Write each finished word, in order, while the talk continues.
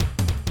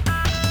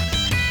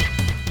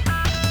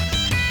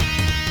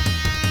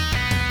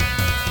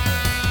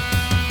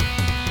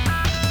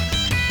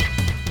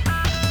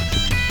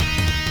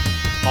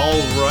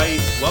right,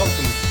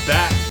 welcome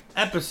back.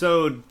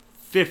 Episode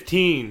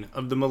 15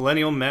 of the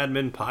Millennial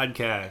Madmen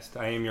podcast.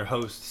 I am your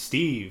host,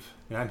 Steve,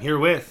 and I'm here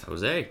with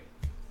Jose.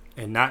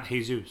 And not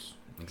Jesus.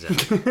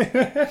 Exactly.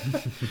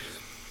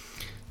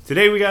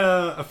 Today we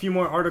got a few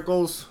more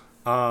articles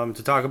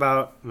to talk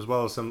about, as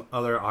well as some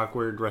other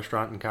awkward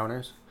restaurant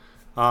encounters.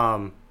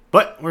 But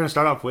we're going to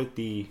start off with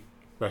the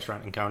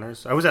restaurant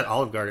encounters. I was at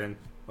Olive Garden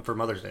for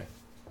Mother's Day.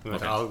 We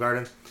went to Olive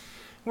Garden.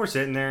 We're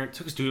sitting there. It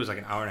took us, dude, it was like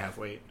an hour and a half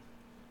wait.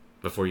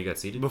 Before you got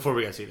seated? Before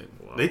we got seated.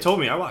 Wow. They told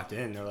me, I walked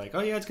in, they're like,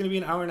 oh yeah, it's going to be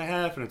an hour and a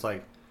half. And it's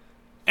like,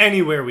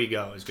 anywhere we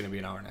go is going to be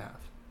an hour and a half.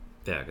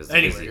 Yeah, because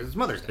Anyway, it's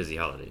Mother's Day. busy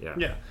holiday, yeah.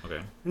 Yeah.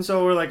 Okay. And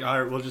so we're like, all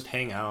right, we'll just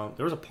hang out.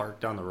 There was a park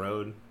down the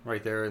road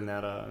right there in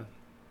that,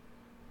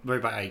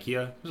 right by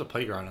Ikea. There's a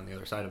playground on the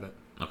other side of it.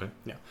 Okay.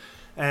 Yeah.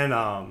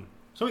 And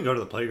so we go to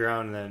the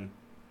playground, and then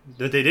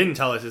what they didn't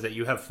tell us is that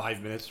you have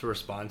 5 minutes to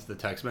respond to the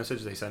text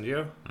message they send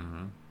you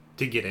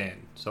to get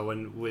in. So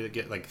when we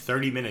get like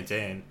 30 minutes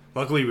in,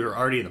 luckily we were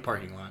already in the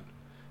parking lot.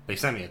 They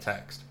sent me a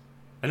text.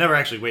 I never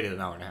actually waited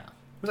an hour and a half.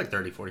 It was like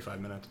 30, 45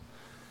 minutes.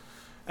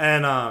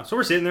 And so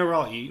we're sitting there, we're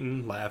all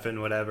eating,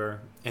 laughing, whatever.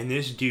 And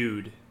this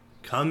dude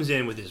comes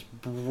in with this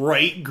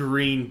bright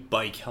green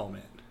bike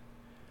helmet.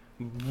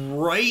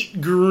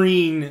 Bright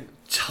green,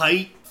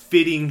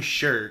 tight-fitting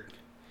shirt.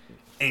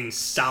 And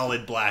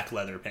solid black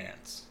leather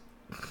pants.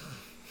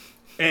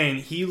 And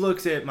he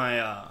looks at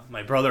my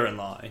my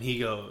brother-in-law, and he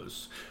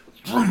goes,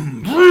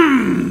 vroom,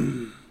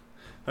 vroom.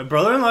 My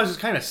brother-in-law's just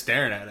kind of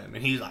staring at him,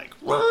 and he's like,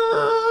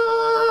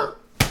 "Wah!"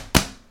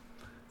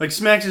 Like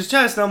smacks his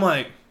chest, and I'm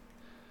like,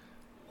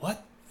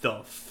 what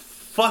the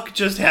fuck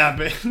just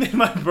happened? And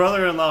my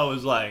brother-in-law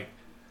was like,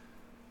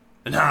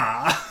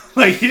 nah.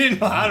 Like, he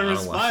didn't know how to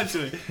respond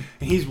to it.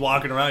 And he's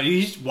walking around.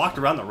 He's walked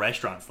around the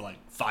restaurant for like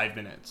 5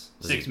 minutes,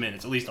 6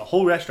 minutes, at least a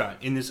whole restaurant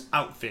in this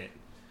outfit,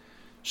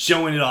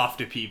 showing it off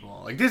to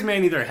people. Like, this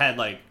man either had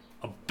like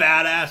a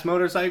badass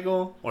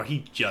motorcycle, or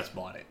he just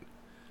bought it.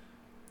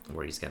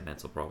 Or he's got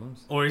mental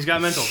problems. Or he's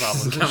got mental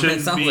problems.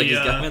 It sounds like he's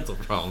got mental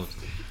problems.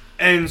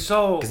 And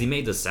so... Because he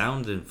made the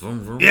sound and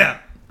vroom, vroom. Yeah.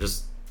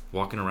 Just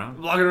walking around.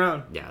 Walking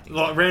around. Yeah. I think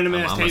Random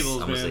ass tables,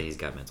 I'm going to man. say he's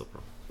got mental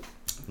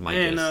problems. My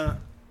And, guess.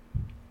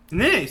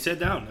 and then he sat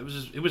down.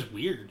 It was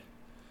weird.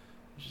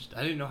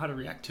 I didn't know how to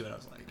react to it. I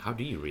was like... How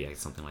do you react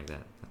to something like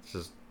that? That's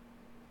just...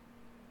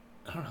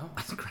 I don't know.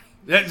 That's great.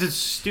 That's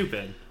just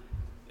stupid.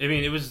 I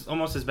mean, it was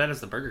almost as bad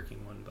as the Burger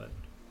King one, but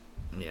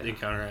Yeah. the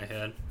encounter I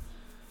had.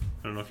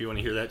 I don't know if you want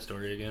to hear that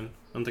story again.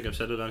 I don't think I've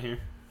said it on here.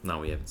 No,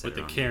 we haven't said With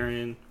it the on.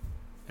 Karen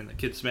and the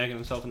kid smacking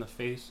himself in the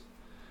face.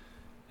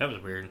 That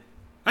was weird.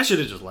 I should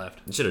have just left.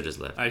 You should have just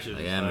left. I should have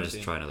like, just I'm left, just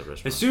yeah. try another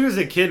restaurant. As soon as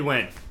the kid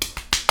went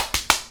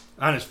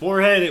on his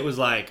forehead, it was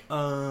like,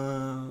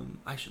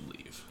 I should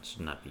leave.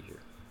 Should not be here.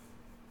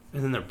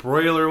 And then the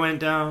broiler went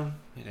down.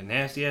 He had a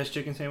nasty ass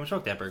chicken sandwich.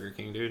 Fuck that Burger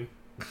King, dude.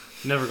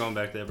 Never going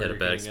back to that You Burger had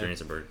King. a bad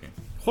experience at Burger King.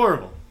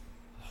 Horrible.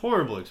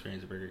 Horrible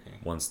experience at Burger King.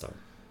 1 star.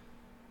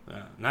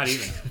 Not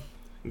even.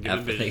 Give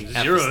Half it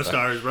a 0 star.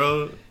 stars,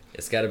 bro.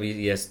 It's got to be,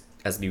 yes,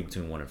 has to be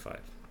between 1 and 5.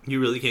 You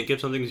really can't give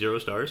something 0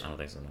 stars? I don't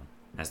think so, no.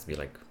 It has to be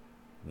like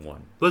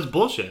 1. That's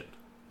bullshit.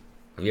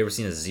 Have you ever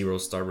seen a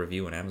 0-star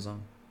review on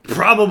Amazon?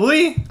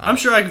 Probably. I'm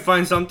sure I could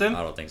find something.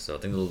 I don't think so. I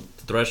think the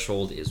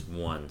threshold is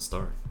 1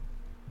 star.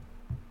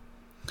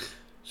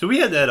 So we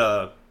had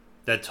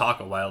that talk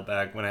a while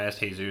back when I asked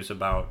Jesus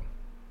about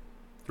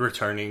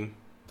returning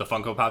the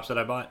Funko Pops that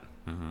I bought.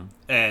 Mm-hmm.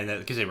 And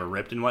because they were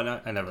ripped and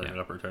whatnot, I never Yeah. ended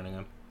up returning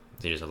them.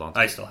 They just a long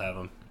I time. still have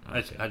them.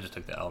 Okay. I just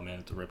took the L, man.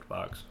 It's a ripped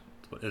box.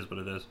 It is what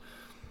it is.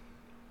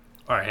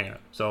 All right, hang on.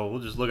 So we'll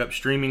just look up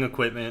streaming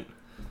equipment.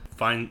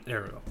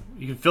 There we go.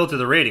 You can filter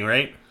the rating,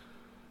 right?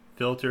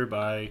 Filter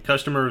by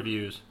customer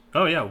reviews.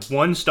 Oh, yeah.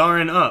 1 star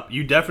and up.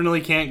 You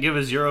definitely can't give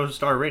a 0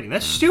 star rating.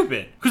 That's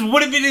stupid. Because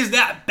what if it is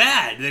that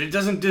bad that it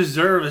doesn't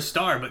deserve a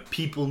star, but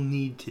people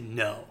need to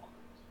know?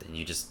 Then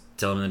you just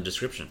tell them in the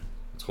description.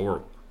 It's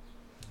horrible.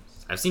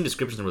 I've seen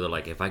descriptions where they're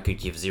like, if I could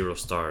give 0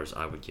 stars,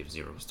 I would give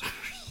 0 stars.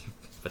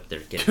 But they're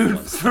getting Dude,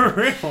 1 star.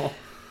 for real.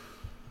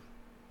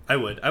 I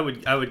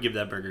would give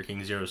that Burger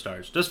King 0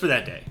 stars just for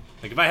that day.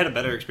 Like if I had a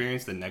better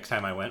experience the next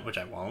time I went, which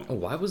I won't. Oh,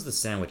 why was the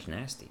sandwich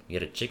nasty? You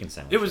had a chicken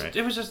sandwich, right?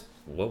 It was just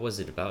What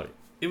was it about it?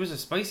 it was a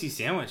spicy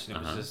sandwich, and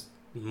it was just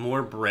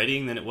more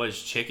breading than it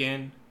was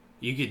chicken.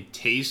 You could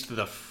taste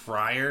the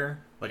fryer.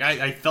 Like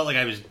I felt like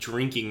I was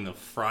drinking the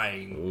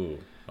frying.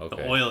 Ooh, okay.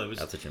 The oil. It was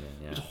That's what you mean,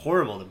 yeah. It was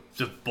horrible.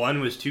 The bun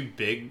was too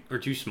big or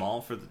too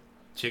small for the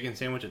chicken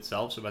sandwich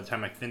itself. So by the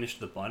time I finished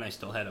the bun, I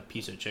still had a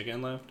piece of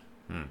chicken left.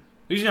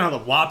 You know how the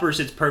Whopper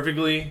sits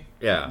perfectly?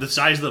 Yeah. The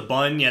size of the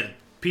bun, yeah, the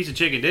piece of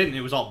chicken didn't.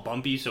 It was all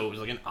bumpy, so it was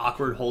like an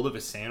awkward hold of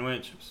a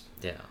sandwich. It was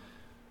Yeah.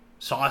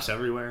 sauce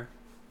everywhere.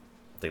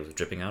 They was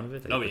dripping out of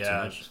it? They Oh, put too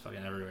yeah. much? Just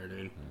fucking everywhere,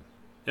 dude.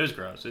 It was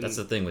gross. That's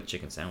the thing with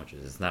chicken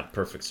sandwiches. It's not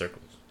perfect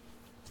circles.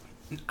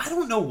 I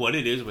don't know what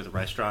it is with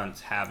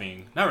restaurants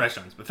having, not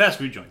restaurants, but fast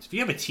food joints. If you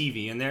have a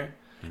TV in there,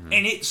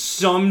 and it's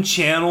some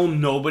channel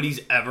nobody's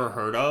ever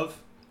heard of,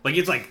 like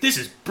it's like, this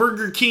is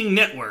Burger King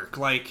Network.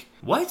 Like,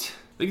 what?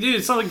 Like, dude,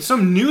 it's not like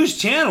some news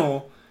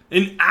channel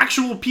and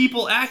actual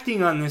people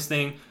acting on this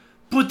thing,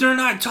 but they're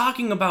not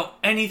talking about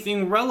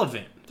anything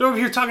relevant. They're over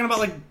here talking about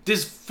like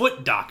this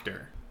foot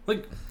doctor.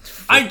 Like,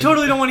 I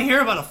totally don't want to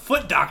hear about a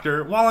foot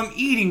doctor while I'm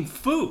eating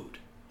food.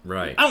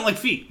 Right. I don't like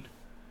feet.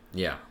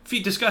 Yeah.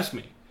 Feet disgust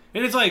me.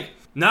 And it's like,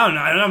 no,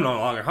 I'm no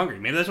longer hungry.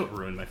 Maybe that's what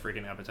ruined my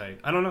freaking appetite.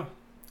 I don't know.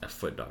 A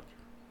foot doctor.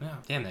 Yeah,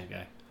 damn that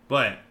guy.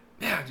 But,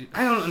 yeah, dude,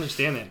 I don't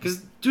understand that.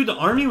 Because, dude, the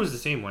Army was the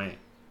same way.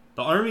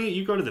 The Army,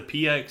 you go to the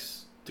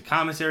PX, the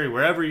commissary,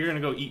 wherever you're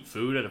going to go eat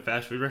food at a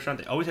fast food restaurant,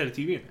 they always had a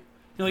TV in there.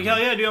 You're like, hell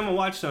yeah, dude, I'm going to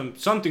watch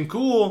something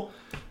cool,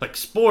 like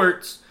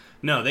sports.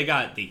 No, they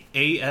got the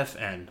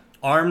AFN,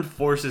 Armed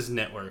Forces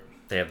Network.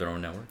 They have their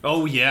own network?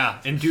 Oh, yeah.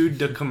 And, dude,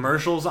 the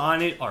commercials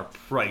on it are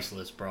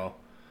priceless, bro.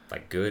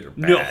 Like good or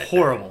bad? No,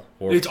 horrible.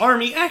 It's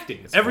Army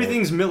acting. It's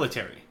Everything's horrible.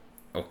 military.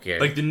 Okay.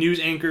 Like, the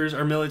news anchors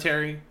are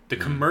military. The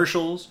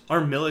commercials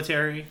are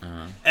military.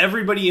 Uh-huh.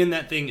 Everybody in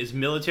that thing is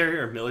military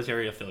or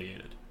military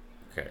affiliated.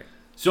 Okay.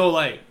 So,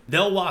 like,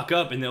 they'll walk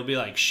up and they'll be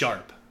like,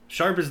 SHARP.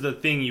 SHARP is the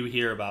thing you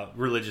hear about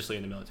religiously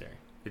in the military.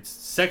 It's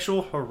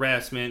sexual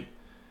harassment.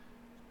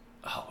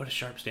 Oh, what does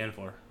SHARP stand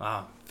for?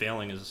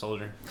 Failing as a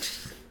soldier.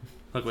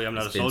 Luckily, I'm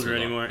not a soldier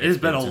anymore. It has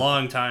been a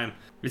long time.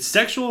 It's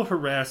sexual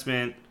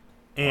harassment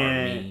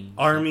and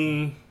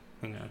Army.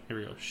 Hang on, here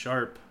we go.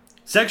 SHARP.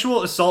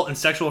 Sexual assault and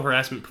sexual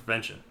harassment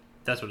prevention.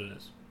 That's what it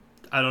is.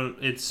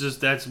 It's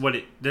just, that's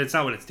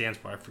not what it stands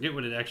for. I forget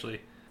what it actually.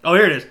 Oh,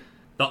 here it is.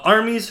 The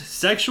Army's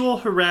Sexual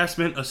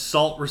Harassment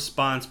Assault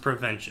Response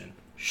Prevention.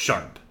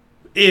 SHARP.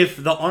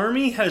 If the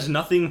Army has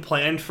nothing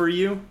planned for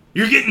you,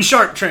 you're getting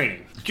SHARP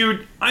training.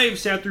 Dude, I have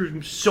sat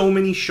through so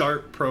many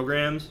SHARP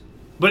programs.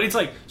 But it's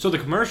like, so the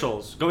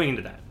commercials, going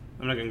into that,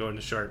 I'm not going to go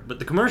into SHARP, but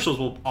the commercials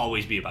will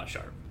always be about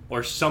SHARP.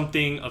 Or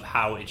something of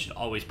how it should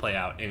always play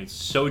out. And it's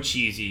so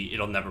cheesy,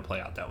 it'll never play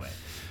out that way.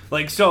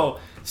 Like, so,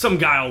 some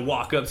guy will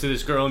walk up to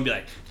this girl and be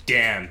like,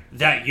 damn,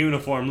 that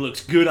uniform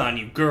looks good on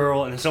you,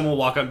 girl. And then someone will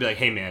walk up and be like,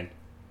 hey, man,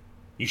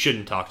 you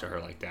shouldn't talk to her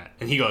like that.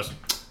 And he goes,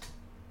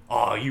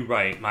 oh, you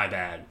right, my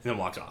bad. And then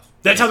walks off.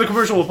 That's how the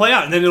commercial will play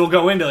out. And then it'll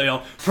go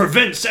into,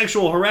 prevent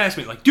sexual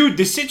harassment. Like, dude,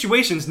 this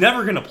situation's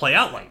never going to play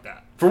out like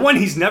that. For one,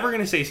 he's never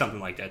going to say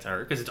something like that to her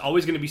because it's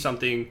always going to be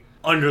something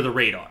under the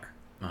radar.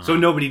 Uh-huh. So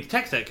nobody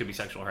detects that it could be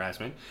sexual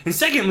harassment. And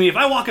secondly, if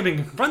I walk up and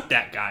confront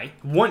that guy,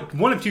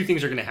 one of two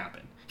things are going to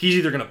happen. He's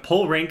either going to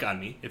pull rank on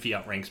me if he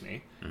outranks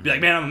me. Mm-hmm. Be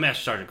like, man, I'm a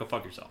master sergeant. Go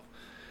fuck yourself.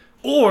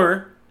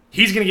 Or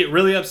he's going to get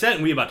really upset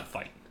and we about to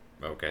fight.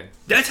 Okay.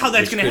 That's how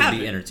that's going to happen.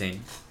 Could be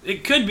entertaining.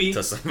 It could be.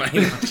 To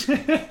somebody.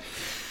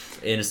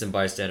 Innocent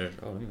bystander.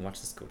 Oh, let me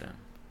watch this go down.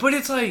 But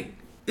it's like,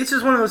 it's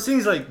just one of those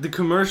things, like, the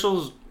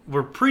commercials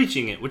were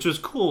preaching it, which was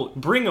cool.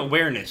 Bring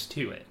awareness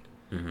to it.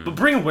 Mm-hmm. But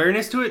bring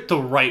awareness to it the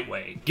right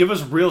way. Give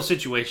us real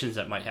situations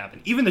that might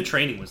happen. Even the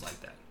training was like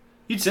that.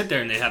 You'd sit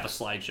there and they'd have a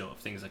slideshow of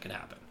things that could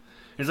happen.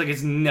 It's like,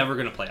 it's never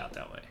going to play out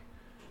that way.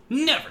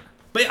 Never.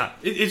 But yeah,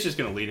 it's just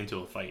going to lead into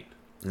a fight.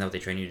 Isn't that what they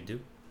train you to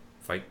do?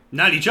 Fight?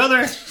 Not each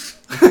other.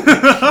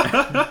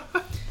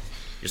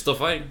 You're still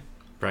fighting.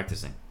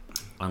 Practicing.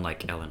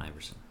 Unlike Allen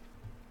Iverson.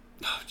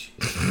 Oh,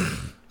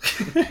 jeez.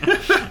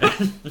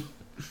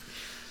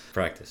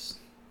 Practice.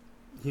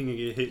 He can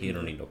get hit. You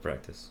don't need no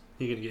practice.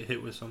 He can get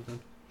hit with something.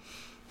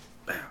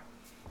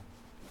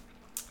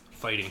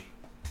 Fighting.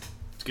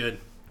 It's good.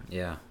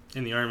 Yeah.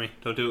 In the Army.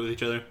 Don't do it with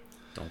each other.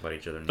 Don't fight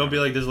each other. Don't be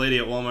like this lady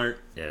at Walmart.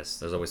 Yes,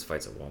 there's always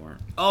fights at Walmart.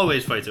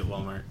 Always fights at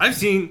Walmart. I've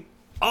seen...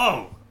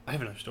 Oh! I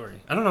have another story.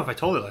 I don't know if I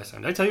told it last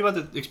time. Did I tell you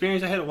about the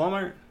experience I had at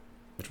Walmart?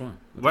 Which one?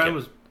 Where I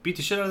was beat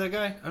the shit out of that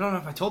guy? I don't know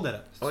if I told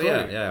that story.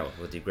 Oh, yeah.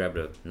 What, you grabbed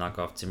a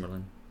knockoff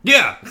Timberland?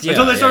 Yeah! I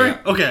told that story?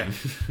 Yeah. Okay. I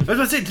was about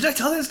to say, did I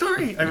tell that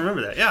story? I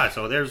remember that. Yeah,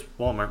 so there's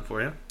Walmart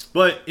for you.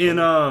 But in,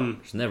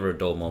 There's never a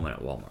dull moment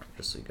at Walmart,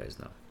 just so you guys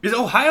know. Is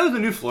Ohio the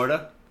new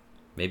Florida?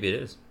 Maybe it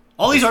is.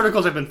 All these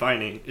articles I've been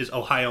finding is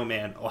Ohio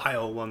man,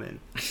 Ohio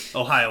woman,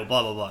 Ohio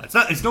blah blah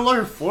blah. It's no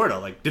longer Florida.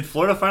 Like, did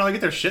Florida finally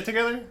get their shit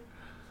together?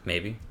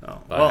 Maybe. Oh,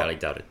 But well, I highly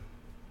doubt it.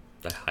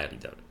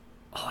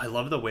 Oh, I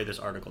love the way this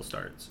article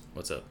starts.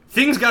 What's up?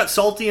 Things got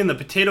salty in the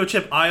potato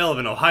chip aisle of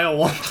an Ohio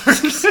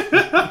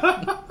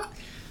Walmart.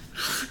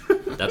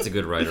 That's a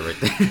good writer right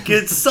there.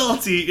 Get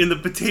salty in the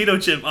potato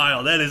chip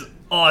aisle. That is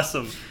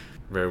awesome.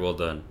 Very well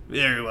done.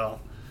 Very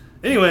well.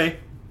 Anyway,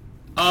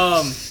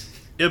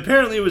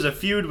 apparently it was a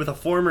feud with a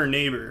former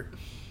neighbor.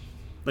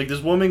 Like,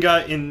 this woman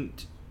got in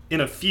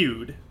a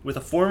feud with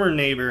a former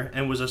neighbor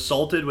and was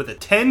assaulted with a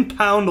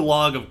 10-pound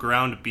log of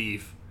ground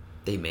beef.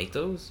 They make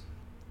those?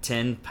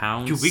 10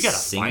 pounds? Dude, we gotta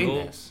single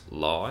find this.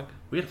 log?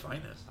 We gotta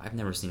find this. I've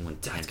never seen one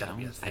 10 That's gotta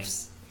be a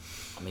pounds.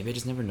 thing. Maybe I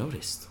just never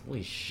noticed.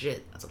 Holy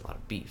shit, that's a lot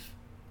of beef.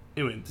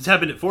 Anyway, this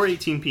happened at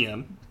 4:18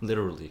 p.m.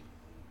 Literally.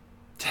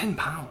 10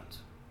 pounds.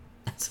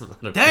 That's a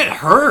lot of That beef.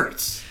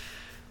 hurts.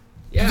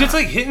 Yeah. It's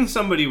like hitting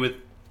somebody with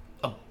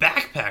a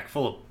backpack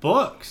full of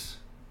books.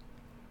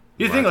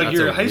 You think, like,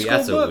 your high school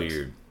That's books? a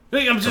weird...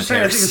 Like, I'm just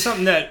trying to think of comparison.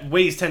 something that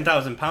weighs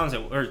 10,000 pounds,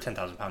 or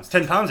 10,000 pounds.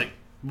 10 pounds that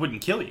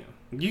wouldn't kill you.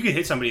 You could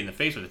hit somebody in the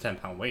face with a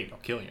 10-pound weight, it'll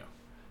kill you.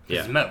 Yeah.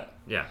 It's metal.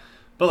 Yeah.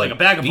 But, like, a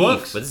bag of beef,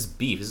 books. But this is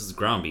beef. This is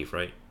ground beef,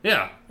 right?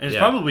 Yeah. And it's Yeah.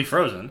 probably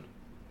frozen.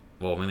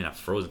 Well, maybe not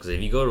frozen, because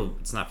if you go to...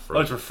 It's not Oh,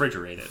 frozen. it's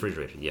refrigerated.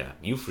 Refrigerated, yeah.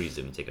 You freeze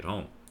them and take it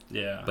home.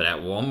 Yeah. But at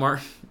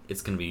Walmart,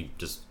 it's going to be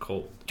just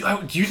cold. Do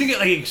you think it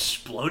like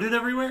exploded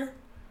everywhere?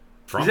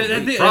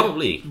 Probably.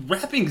 Probably.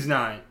 Wrapping's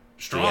not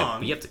strong. Yeah,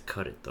 but you have to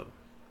cut it, though.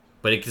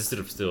 But it can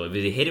still... If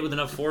it hit it with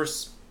enough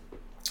force,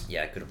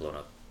 yeah, it could have blown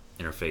up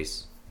in her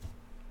face.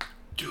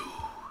 Dude.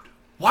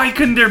 Why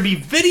couldn't there be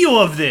video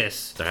of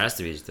this? There has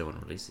to be, just they want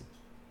to release it.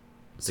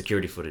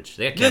 Security footage.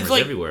 They got cameras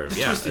everywhere.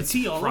 Yeah, Twisted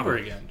Tea all over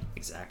again.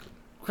 Exactly.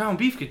 Ground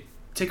beef could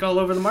take all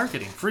over the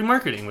marketing. Free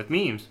marketing with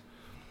memes.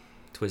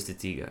 Twisted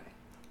Tea guy.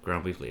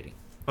 Ground beef lady.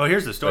 Oh,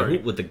 here's the story.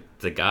 Would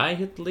the guy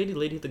hit the lady?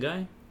 Lady hit the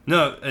guy?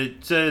 No,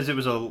 it says it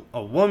was a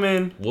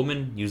woman.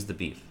 Woman used the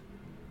beef.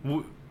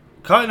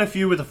 Caught in a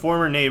feud with a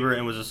former neighbor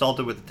and was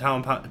assaulted with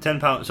a 10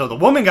 pound. So the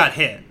woman got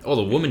hit. Oh,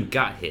 the woman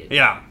got hit.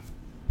 Yeah.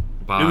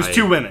 It was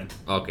two women.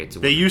 Okay, two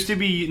women. They used to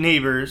be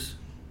neighbors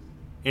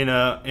in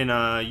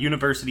a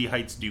University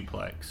Heights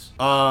duplex.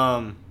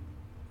 A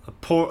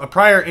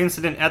prior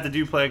incident at the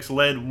duplex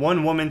led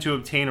one woman to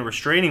obtain a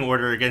restraining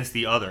order against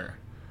the other.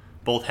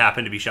 Both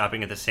happened to be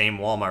shopping at the same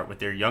Walmart with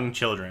their young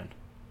children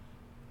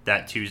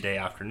that Tuesday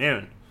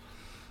afternoon.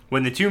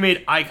 When the two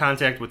made eye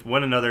contact with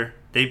one another,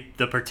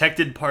 the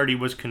protected party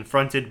was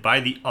confronted by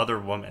the other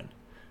woman,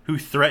 who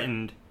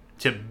threatened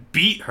to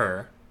beat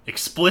her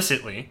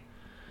explicitly,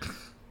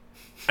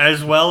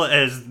 as well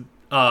as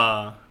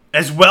her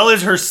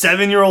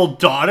 7-year-old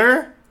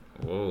daughter.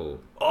 Whoa!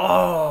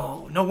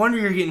 Oh, no wonder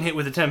you're getting hit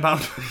with a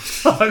 10-pound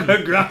log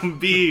of ground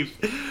beef.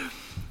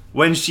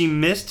 When she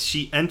missed,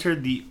 she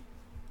entered the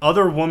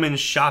other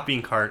woman's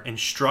shopping cart and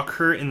struck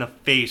her in the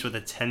face with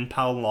a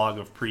 10-pound log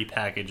of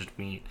prepackaged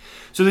meat.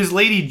 So this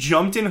lady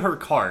jumped in her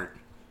cart,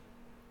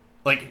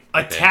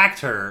 attacked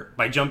her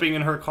by jumping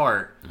in her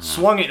cart,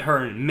 swung at her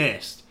and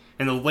missed.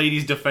 And the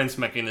lady's defense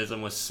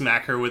mechanism was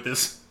smack her with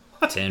this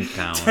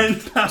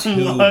 10-pound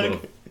log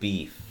of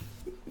beef.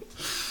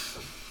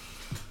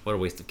 What a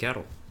waste of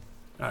cattle.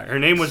 Her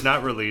name was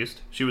not released.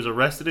 She was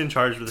arrested and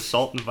charged with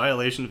assault in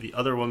violation of the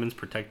other woman's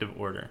protective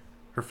order.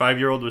 Her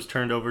 5-year-old was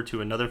turned over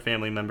to another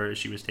family member as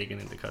she was taken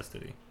into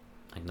custody.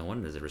 Like, no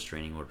wonder there's a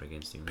restraining order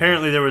against you.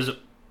 Apparently, there was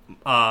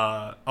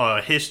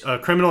a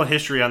criminal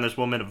history on this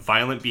woman of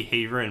violent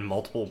behavior and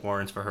multiple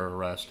warrants for her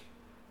arrest.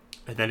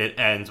 And then it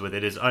ends with,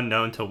 it is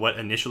unknown to what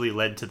initially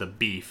led to the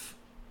beef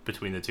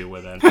between the two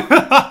women.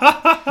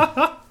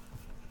 That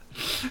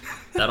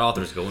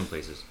author's going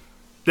places.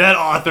 That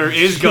author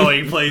is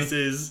going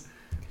places.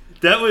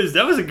 That was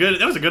a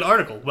good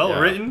article. Well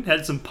written,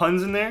 had some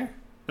puns in there.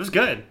 It was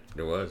good.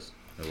 It was.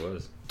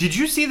 Did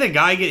you see the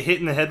guy get hit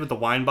in the head with the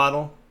wine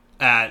bottle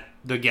at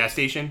the gas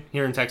station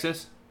here in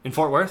Texas? In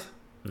Fort Worth?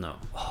 No.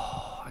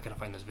 Oh, I gotta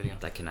find this video.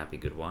 That cannot be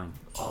good wine.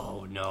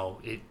 Oh,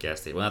 no.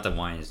 Gas station. Well, not that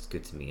wine is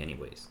good to me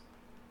anyways.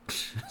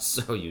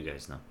 So you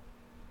guys know.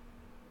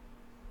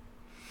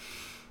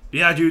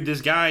 Yeah, dude,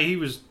 this guy, he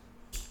was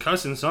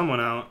cussing someone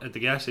out at the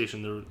gas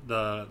station.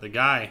 The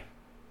guy.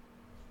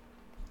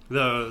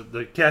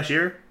 The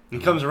cashier. He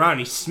comes around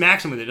and he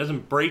smacks him with it. It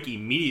doesn't break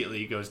immediately.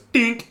 He goes,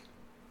 dink.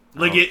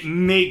 Like it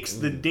makes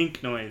the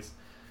dink noise.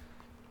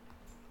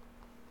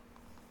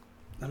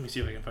 Let me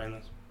see if I can find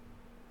this.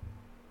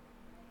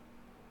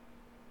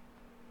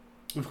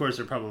 Of course,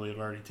 they probably have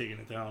already taken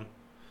it down.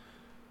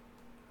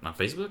 On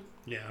Facebook?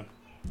 Yeah.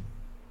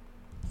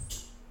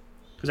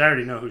 Because I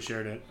already know who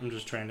shared it. I'm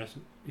just trying to...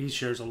 He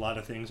shares a lot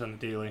of things on the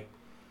daily.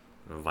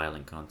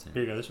 Violent content.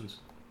 Here you go. This one's...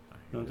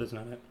 No, that's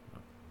not it.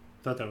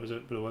 Thought that was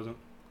it, but it wasn't.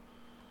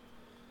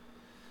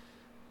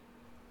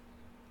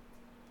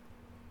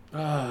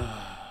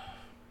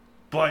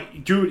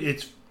 But, dude,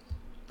 it's...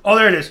 Oh,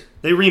 there it is.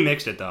 They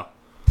remixed it, though.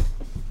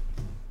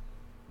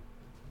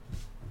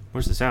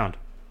 Where's the sound?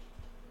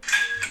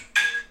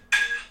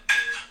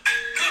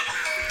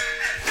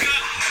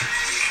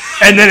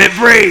 And then it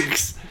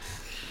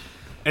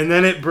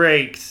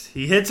breaks!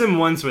 He hits him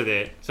once with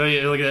it. So,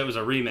 look at that, it was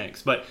a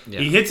remix. But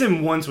he hits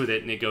him once with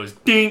it, and it goes,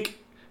 dink!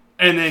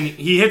 And then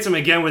he hits him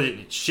again with it,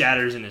 and it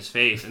shatters in his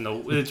face. And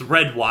it's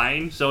red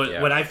wine.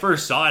 So when I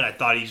first saw it, I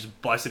thought he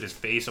just busted his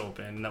face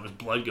open, and that was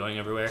blood going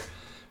everywhere.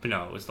 But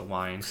no, it was the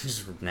wine.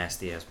 Just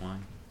nasty-ass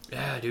wine.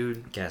 Yeah,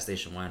 dude. Gas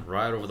station wine.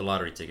 Right over the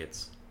lottery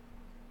tickets.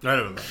 Right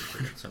over the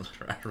lottery tickets.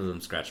 Right over them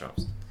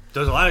scratch-offs.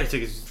 There was a lottery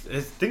tickets. I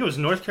think it was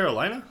North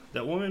Carolina,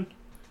 that woman.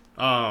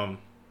 Let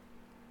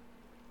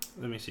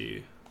me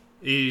see.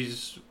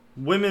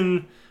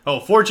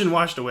 Fortune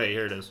washed away.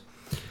 Here it is.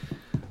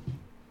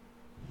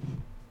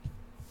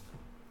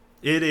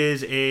 It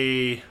is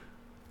it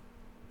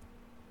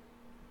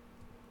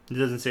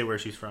doesn't say where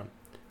she's from.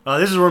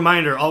 This is a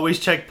reminder. Always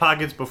check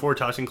pockets before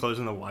tossing clothes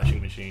in the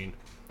washing machine.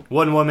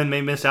 One woman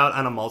may miss out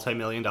on a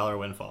multi-million-dollar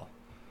windfall.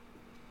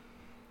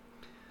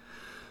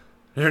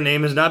 Her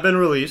name has not been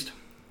released.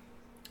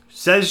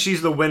 Says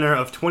she's the winner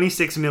of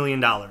 $26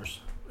 million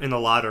in the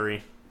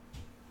lottery.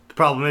 The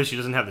problem is she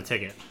doesn't have the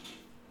ticket.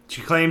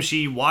 She claims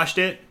she washed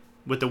it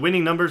with the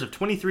winning numbers of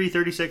 23,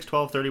 36,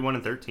 12, 31,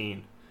 and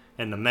 13.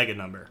 And the mega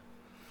number.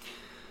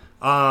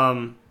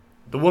 The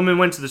woman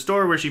went to the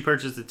store where she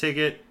purchased the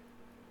ticket.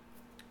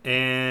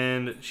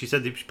 And she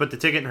said that she put the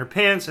ticket in her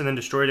pants and then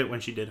destroyed it when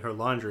she did her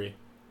laundry.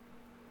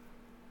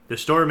 The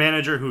store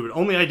manager, who would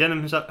only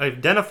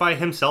identify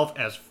himself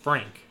as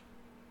Frank.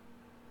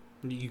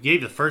 You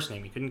gave the first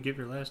name. You couldn't give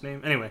your last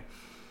name? Anyway.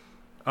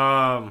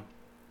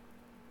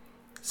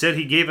 Said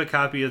he gave a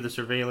copy of the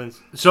surveillance.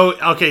 So,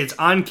 okay, it's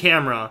on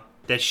camera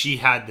that she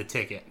had the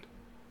ticket.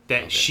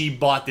 That she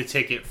bought the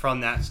ticket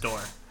from that store.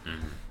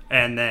 Mm-hmm.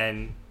 And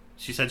then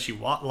she said she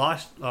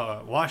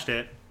washed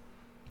it.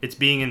 It's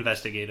being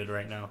investigated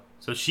right now.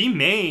 So she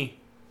may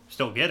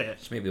still get it.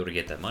 She may be able to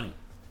get that money.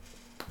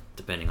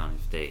 Depending on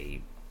if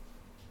they...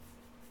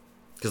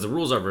 Because the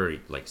rules are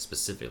very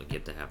specific. Like, you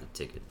have to have the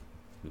ticket.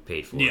 You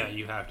paid for it. Yeah,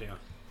 you have to.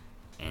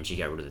 And she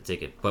got rid of the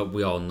ticket. But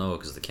we all know,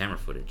 because of the camera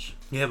footage...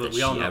 Yeah, but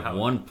we all know how... She at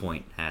one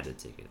point had the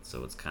ticket.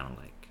 So it's kind of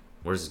like...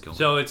 Where's this going?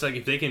 So it's like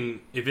if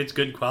it's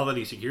good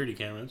quality security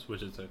cameras,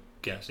 which is a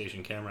gas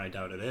station camera, I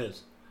doubt it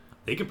is,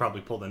 they could probably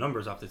pull the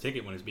numbers off the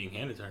ticket when it's being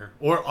handed to her.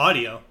 Or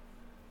audio.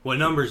 What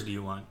numbers do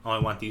you want? Oh, I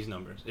want these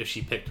numbers. If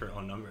she picked her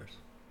own numbers.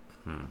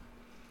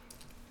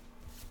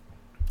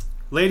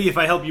 Lady, if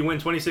I help you win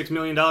 $26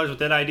 million with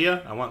that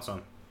idea, I want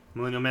some.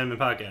 Millennial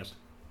Management Podcast.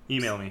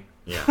 Email me.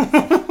 Yeah.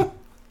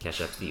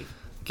 Cash App Steve.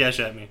 Cash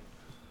App me.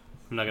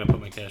 I'm not going to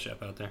put my Cash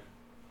App out there.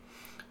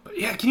 But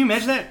yeah, can you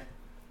imagine that?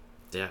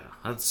 Yeah,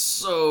 that's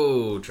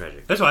so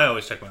tragic. That's why I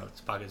always check my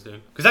pockets, dude.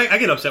 Because I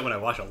get upset when I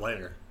wash a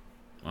lighter.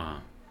 Uh-huh.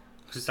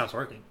 Because it stops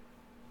working.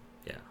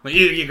 Yeah. Like,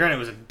 granted, it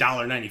was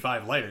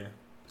 $1.95 lighter.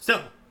 Still.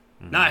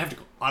 Now I have to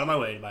go out of my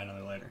way to buy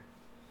another lighter.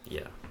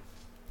 Yeah.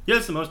 Yeah,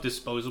 it's the most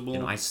disposable. You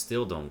know, I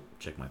still don't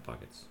check my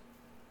pockets.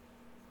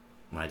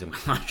 When I do my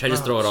lunch, I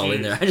just throw it all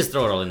in there. I just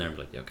throw it all in there and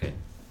be like, okay.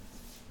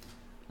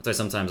 That's why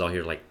sometimes I'll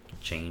hear,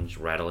 change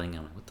rattling.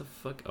 I'm like, what the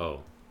fuck?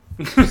 Oh.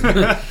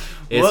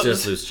 It's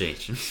just loose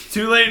change.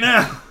 Too late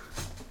now.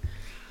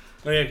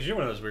 Oh, yeah, because you're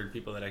one of those weird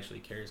people that actually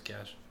carries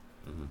cash.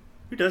 Mm-hmm.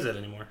 Who does that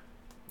anymore?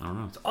 I don't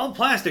know. It's all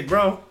plastic,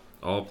 bro.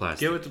 All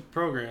plastic. Get with the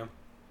program.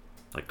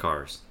 Like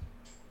cars.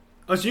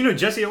 Oh, so you know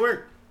Jesse at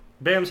work?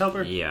 Bam's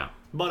helper? Yeah.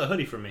 Bought a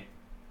hoodie from me.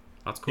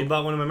 That's cool. He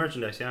bought one of my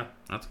merchandise, yeah.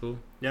 That's cool.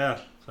 Yeah,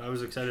 so I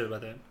was excited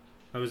about that.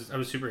 I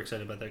was super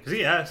excited about that. Because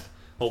he asked.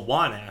 Well,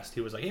 Juan asked.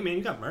 He was like, hey, man,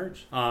 you got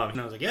merch? And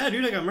I was like, yeah,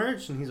 dude, I got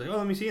merch. And he's like, oh,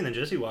 let me see. And then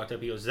Jesse walked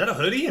up. He goes, is that a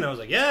hoodie? And I was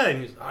like, yeah.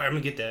 And he's like, all right, I'm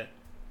going to get that.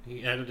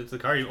 He added it to the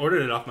cart. He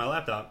ordered it off my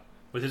laptop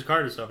with his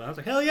card and stuff. And I was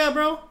like, hell yeah,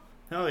 bro.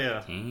 Hell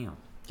yeah. Damn.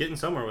 Getting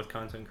somewhere with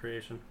content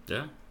creation.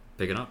 Yeah.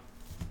 Picking up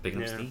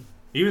steam.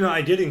 Even though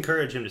I did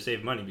encourage him to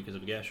save money because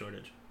of a gas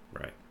shortage.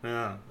 Right.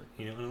 Yeah, but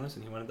he didn't want to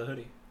listen. He wanted the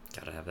hoodie.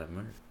 Gotta have that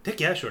merch. That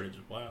gas shortage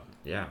is wild.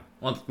 Yeah.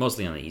 Well,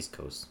 mostly on the East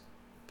Coast.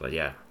 But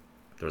yeah.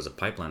 There was a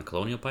pipeline.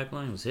 Colonial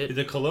Pipeline was hit.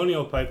 The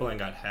Colonial Pipeline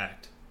got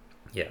hacked.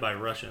 Yeah. By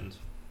Russians.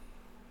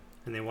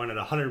 And they wanted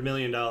 $100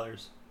 million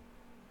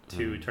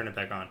to turn it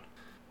back on.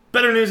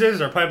 Better news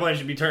is our pipeline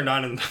should be turned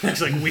on in the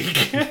next week.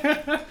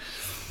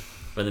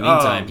 But in the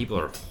meantime, people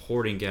are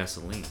hoarding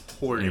gasoline.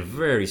 Hoarding. In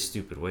very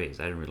stupid ways.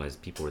 I didn't realize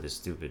people were this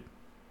stupid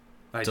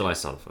until I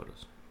saw the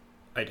photos.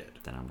 I did.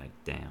 Then I'm like,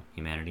 damn,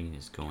 humanity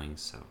is going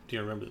south. Do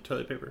you remember the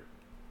toilet paper?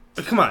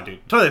 Come on,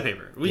 dude. Toilet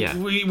paper.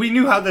 We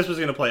knew how this was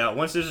going to play out.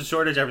 Once there's a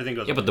shortage, everything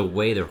goes Yeah, but the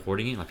way they're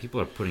hoarding it,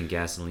 people are putting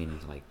gasoline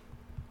into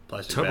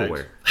plastic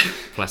Tupperware. bags.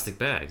 Plastic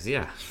bags,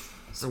 yeah.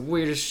 It's the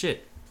weirdest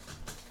shit.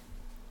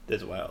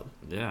 That's wild.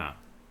 Yeah.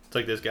 It's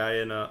like this guy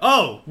in,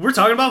 we're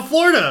talking about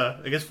Florida.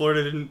 I guess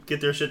Florida didn't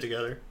get their shit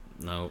together.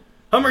 No.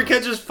 Hummer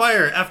catches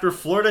fire after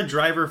Florida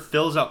driver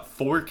fills up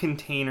 4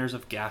 containers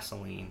of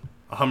gasoline.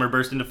 A Hummer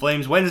burst into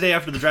flames Wednesday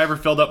after the driver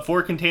filled up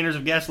 4 containers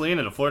of gasoline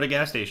at a Florida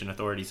gas station,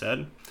 authorities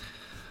said.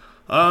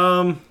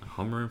 A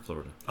Hummer in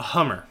Florida. A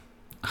Hummer.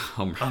 A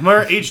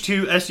Hummer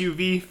H2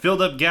 SUV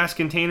filled up gas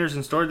containers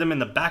and stored them in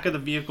the back of the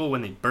vehicle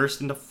when they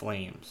burst into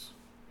flames.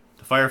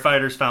 The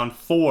firefighters found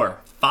 4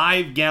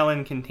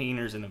 5-gallon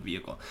containers in the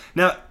vehicle.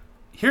 Now,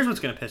 here's what's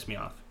going to piss me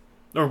off.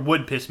 Or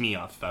would piss me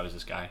off if I was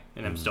this guy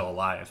and I'm still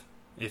alive.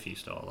 If he's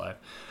still alive.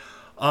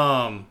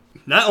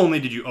 Not only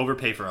did you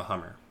overpay for a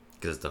Hummer.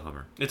 Because it's a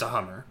Hummer. It's a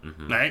Hummer,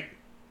 right?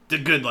 It's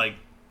a good,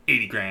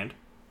 $80,000,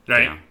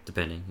 right? Yeah,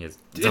 depending. It's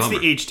the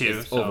H2.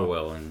 It's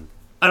overwhelming. And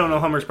I don't know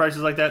Hummer's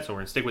prices like that, so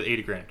we're going to stick with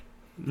 $80,000.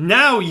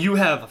 Now you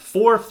have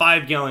 4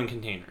 5-gallon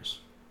containers,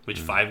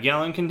 which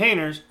 5-gallon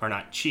containers are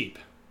not cheap.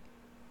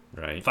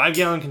 Right.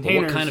 5-gallon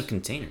containers. But what kind of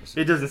containers?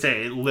 It doesn't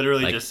say. It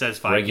literally just says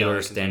 5-gallon regular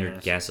containers.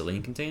 standard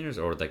gasoline containers,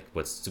 or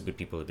what stupid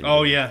people have been doing?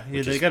 Oh, doing,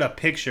 yeah. They got a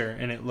picture,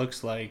 and it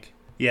looks like...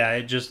 Yeah,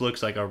 it just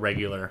looks like a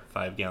regular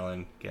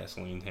 5-gallon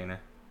gasoline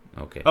container.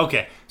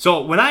 Okay.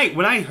 So when I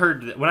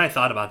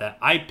thought about that,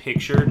 I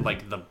pictured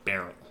the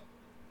barrel,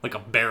 a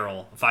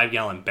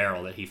 5-gallon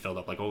barrel that he filled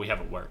up, like what we have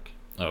at work.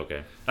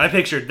 Okay. I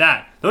pictured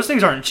that. Those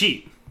things aren't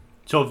cheap.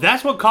 So if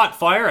that's what caught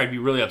fire, I'd be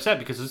really upset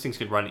because those things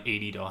could run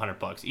 $80 to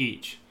 $100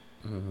 each.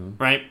 Mm-hmm.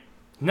 Right?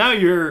 Now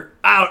you're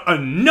out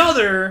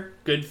another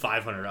good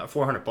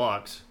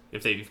 $400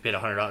 if you paid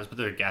 $100, but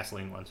they're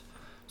gasoline ones.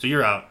 So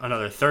you're out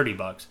another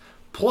 $30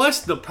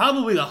 plus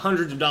probably the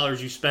hundreds of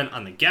dollars you spent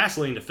on the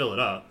gasoline to fill it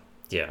up.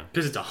 Yeah.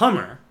 Because it's a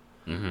Hummer.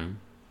 Mm-hmm.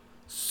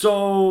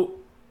 So,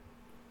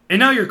 and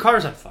now your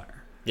car's on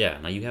fire. Yeah,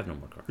 now you have no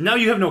more car. Now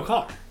you have no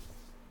car.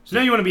 So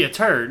now you want to be a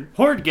turd,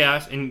 hoard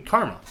gas, and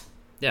karma.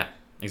 Yeah,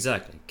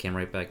 exactly. Came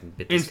right back and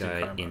bit this Instant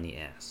guy karma. in the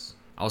ass.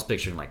 I was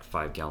picturing like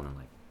 5-gallon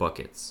like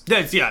buckets.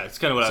 It's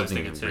kind of what I was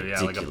Something thinking too. Yeah,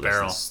 ridiculous like a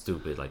barrel. and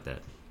stupid like that.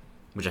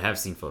 Which I have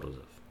seen photos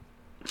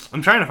of.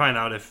 I'm trying to find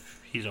out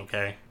if he's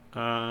okay.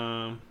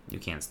 You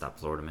can't stop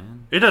Florida,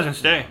 man. It doesn't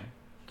stay.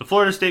 The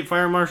Florida State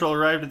Fire Marshal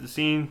arrived at the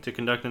scene to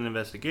conduct an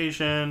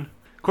investigation,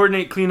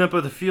 coordinate cleanup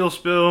of the fuel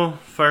spill.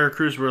 Fire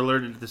crews were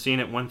alerted to the scene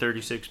at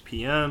 1:36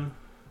 p.m.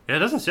 Yeah, it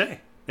doesn't say.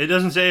 It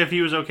doesn't say if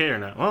he was okay or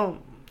not. Well,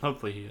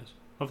 hopefully he is.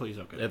 Hopefully he's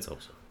okay. Let's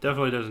hope so.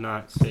 Definitely does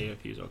not say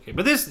if he's okay.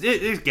 But this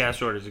gas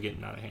shortage is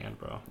getting out of hand,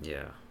 bro.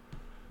 Yeah.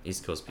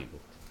 East Coast people.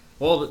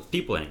 Well, but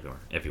people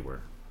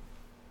everywhere.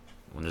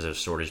 When there's a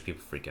shortage,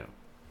 people freak out.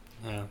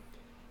 Yeah.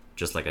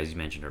 Just like as you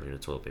mentioned earlier, the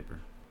toilet paper.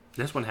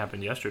 This one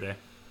happened yesterday.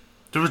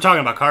 So we're talking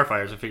about car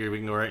fires. I figured we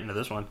can go right into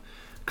this one.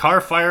 Car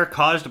fire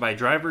caused by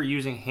driver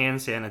using hand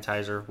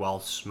sanitizer while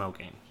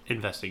smoking.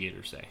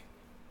 Investigators say.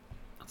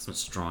 That's some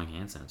strong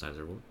hand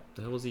sanitizer. What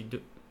the hell was he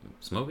doing?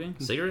 Smoking?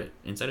 Cigarette?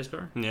 Inside his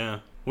car? Yeah.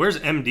 Where's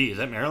MD? Is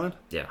that Maryland?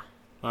 Yeah.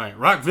 All right.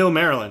 Rockville,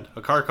 Maryland.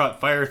 A car caught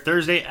fire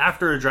Thursday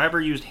after a driver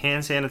used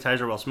hand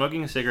sanitizer while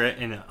smoking a cigarette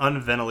in an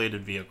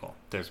unventilated vehicle.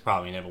 There's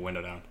probably never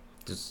window down.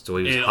 So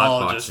he was It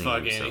all hotboxing just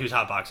fucking. himself. He was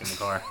hotboxing the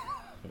car.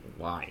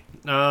 Why?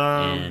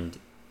 And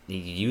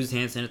And he used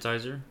hand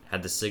sanitizer,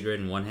 had the cigarette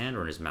in one hand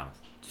or in his mouth.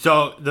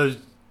 so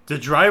the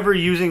driver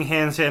using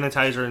hand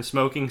sanitizer and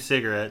smoking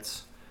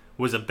cigarettes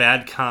was a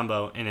bad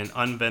combo in an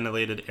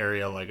unventilated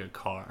area like a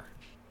car.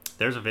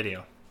 There's a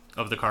video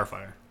of the car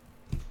fire.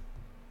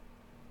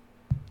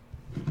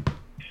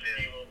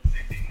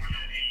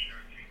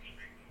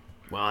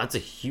 Wow, that's a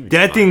huge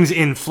That fire. thing's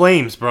in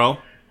flames, bro.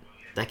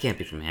 That can't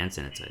be from hand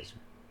sanitizer.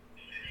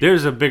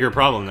 There's a bigger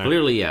problem there.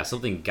 Clearly, yeah,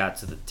 something got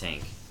to the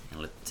tank and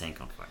lit the tank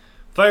on fire.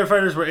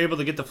 Firefighters were able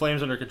to get the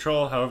flames under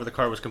control. However, the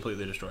car was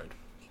completely destroyed.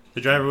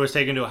 The driver was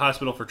taken to a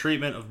hospital for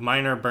treatment of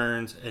minor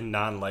burns and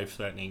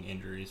non-life-threatening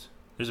injuries.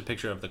 There's a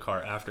picture of the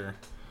car after.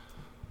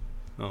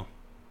 Oh,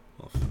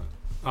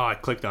 I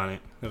clicked on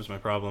it. That was my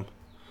problem.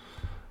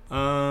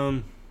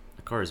 The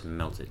car is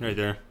melted. Right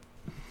there.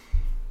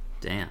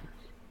 Damn.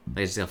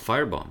 They just got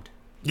firebombed.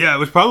 Yeah, it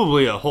was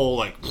probably a whole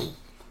like.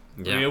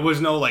 Yeah. I mean, it was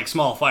no like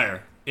small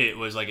fire. It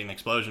was like an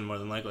explosion more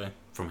than likely.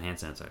 From hand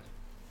sanitizer.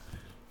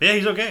 Yeah,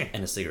 he's okay.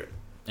 And a cigarette.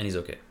 And he's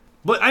okay.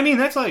 But I mean,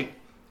 that's like,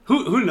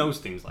 who knows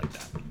things like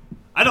that?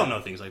 I don't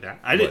know things like that.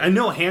 I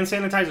know hand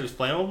sanitizer is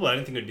flammable, but I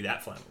didn't think it would be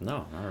that flammable.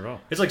 No, not at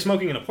all. It's like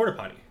smoking in a porta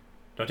potty.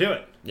 Don't do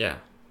it. Yeah.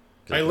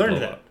 'Cause I it could learned blow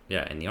that. up.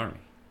 Yeah, in the army.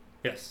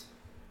 Yes,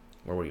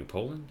 Where were you,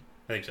 Poland?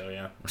 I think so.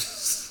 Yeah,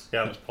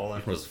 yeah, it was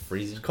Poland. It was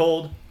freezing. It's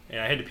cold, and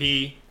I had to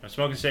pee. I was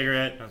smoking a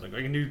cigarette. I was like,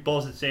 I can do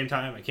both at the same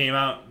time. I came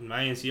out, and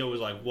my NCO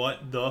was like,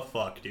 "What the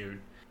fuck, dude?" I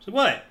was like,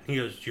 "What?" He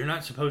goes, "You're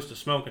not supposed to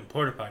smoke in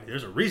porta potty.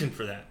 There's a reason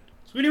for that."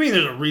 So what do you mean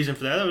there's a reason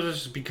for that? That was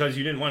just because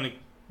you didn't want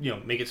to,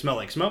 make it smell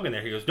like smoke in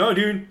there. He goes, "No,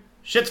 dude,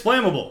 shit's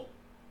flammable.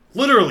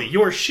 Literally,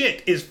 your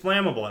shit is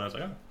flammable." And I was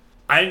like, "Oh,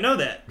 I didn't know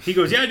that." He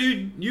goes, "Yeah,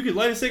 dude, you could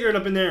light a cigarette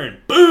up in there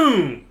and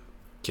boom,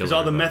 Killed there's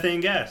all the everybody.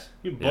 methane gas.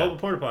 You can blow up a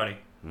porta potty."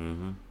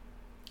 Mm-hmm.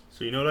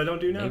 So you know what I don't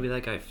do now? Maybe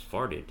that guy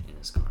farted in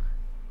his car.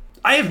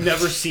 I have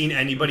never seen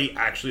anybody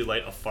actually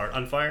light a fart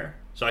on fire,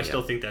 so I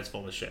still think that's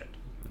full of shit.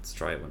 Let's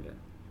try it one day.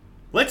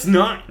 Let's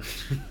not.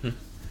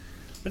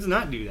 Let's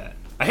not do that.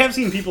 I have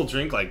seen people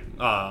drink like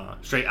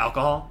straight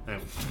alcohol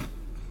and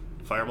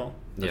fireball.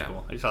 That's Yeah.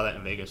 cool. I saw that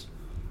in Vegas.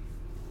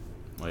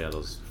 Oh yeah,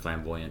 those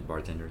flamboyant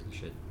bartenders and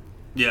shit.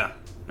 Yeah,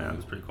 that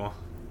was pretty cool.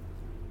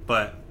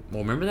 But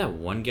Well, remember that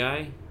one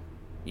guy?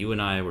 You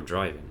and I were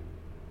driving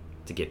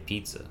to get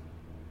pizza.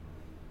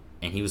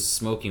 And he was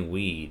smoking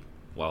weed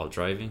while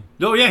driving.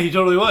 oh yeah, he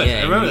totally was. I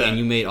and remember you, that. And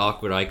you made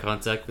awkward eye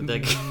contact with that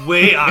guy.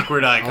 Way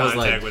awkward eye I was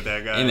contact like, with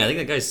that guy. Hey man, I think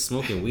that guy's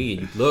smoking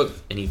weed. You look,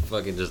 and he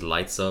fucking just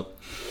lights up,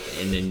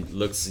 and then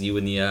looks you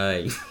in the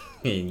eye,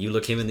 and you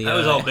look him in the eye. I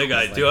was all big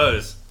eyed too. I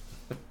was.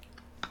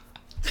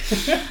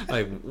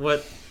 Like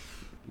what?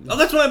 Oh,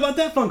 that's why I bought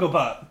that Funko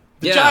Pop.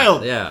 The Yeah,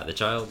 child. Yeah, the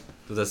child.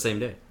 It was that same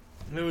day.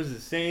 It was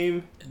the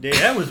same day.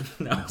 That was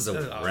That was a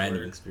That's random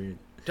awkward. experience.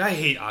 Dude, I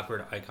hate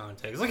awkward eye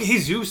contact. It's like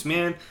Jesus,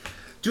 man.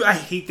 Dude, I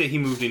hate that he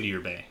moved into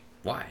your bay.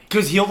 Why?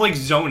 Because he'll like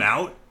zone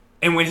out,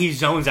 and when he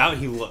zones out,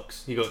 he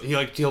looks.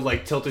 He'll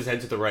tilt his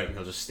head to the right, and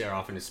he'll just stare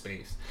off into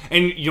space.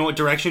 And you know what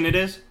direction it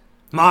is?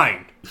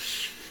 Mine.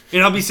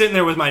 And I'll be sitting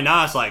there with my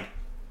NOS like,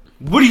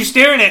 "What are you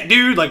staring at,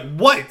 dude? Like,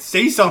 what?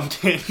 Say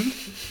something."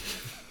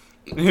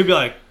 And he'll be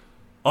like,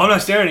 "Oh, I'm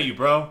not staring at you,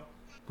 bro."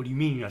 "What do you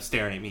mean you're not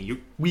staring at me?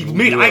 We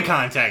made eye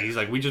contact." He's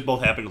like, "We just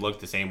both happened to look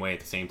the same way at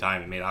the same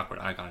time and made awkward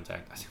eye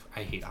contact." I said,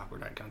 I hate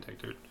awkward eye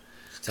contact, dude.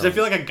 Because I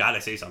feel like I gotta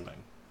say something.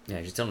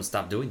 Yeah, just tell him to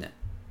stop doing that.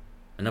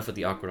 Enough with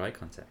the awkward eye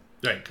contact.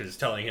 Right, because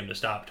telling him to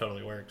stop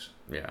totally works.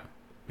 Yeah.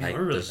 Man, Like,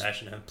 we're really there's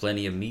bashing him.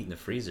 plenty of meat in the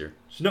freezer.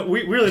 So, no,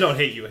 we really don't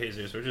hate you,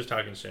 Jesus. We're just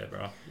talking shit,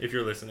 bro. If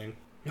you're listening.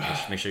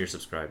 Make sure you're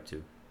subscribed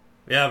too.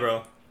 Yeah,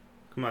 bro.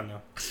 Come on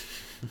now.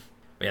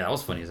 But yeah, that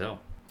was funny as hell.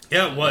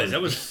 Yeah, it was.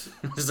 That was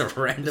This is a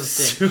random thing.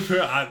 super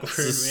awkward, This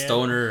is man.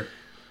 stoner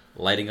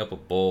lighting up a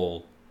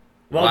bowl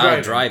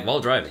While driving. While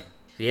driving.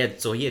 He had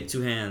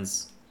two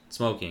hands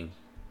smoking.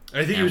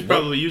 I think he was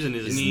probably using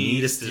his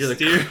knee to steer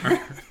the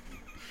car.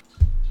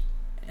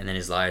 And then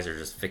his eyes are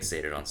just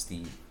fixated on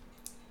Steve.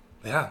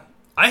 Yeah.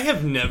 I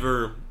have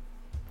never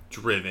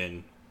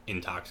driven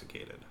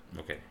intoxicated.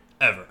 Okay.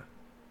 Ever.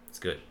 It's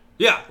good.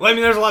 Yeah. Well, I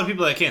mean, there's a lot of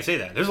people that can't say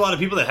that. There's a lot of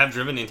people that have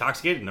driven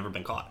intoxicated and never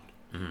been caught.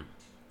 Mm-hmm.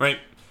 Right?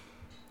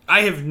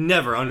 I have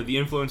never, under the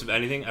influence of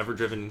anything, ever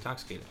driven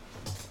intoxicated.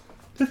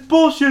 That's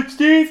bullshit,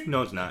 Steve!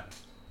 No, it's not.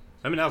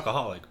 I'm an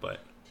alcoholic,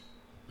 but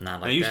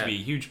Not like I used that. to be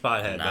a huge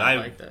pothead, but Not I've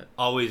like that.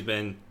 always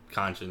been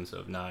conscious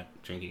of not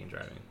drinking and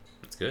driving.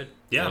 It's good.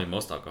 Yeah. I mean,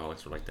 most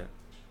alcoholics are like that.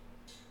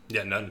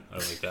 Yeah, none are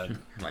like that.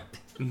 Like,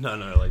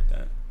 None are like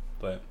that.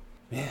 But,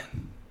 man,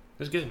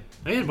 that's good.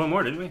 I had one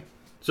more, didn't we?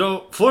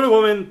 So, Florida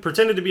woman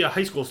pretended to be a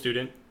high school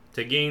student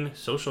to gain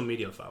social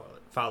media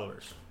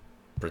followers.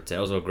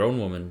 also a grown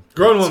woman.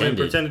 Grown woman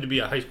pretended to be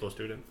a high school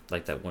student.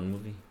 Like that one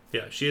movie.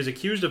 Yeah, she is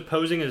accused of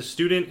posing as a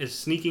student is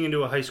sneaking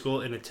into a high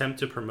school in an attempt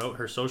to promote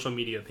her social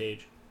media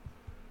page.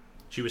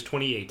 She was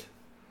 28.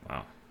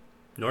 Wow.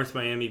 North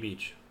Miami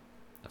Beach.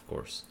 Of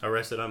course.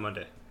 Arrested on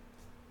Monday.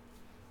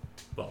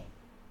 Well,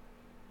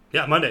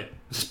 yeah, Monday.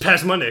 This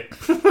past Monday.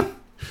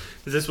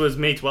 This was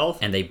May 12th.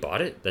 And they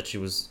bought it that she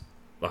was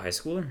a high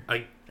schooler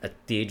at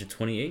the age of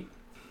 28.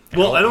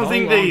 Well, I don't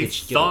think they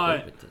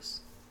thought. thought. With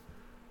this?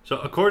 So,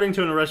 according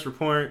to an arrest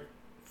report,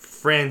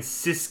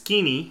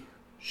 Francischini,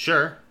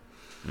 sure,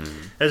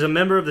 as a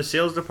member of the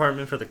sales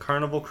department for the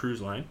Carnival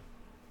Cruise Line,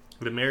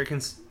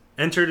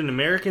 entered an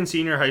American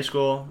senior high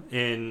school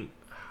in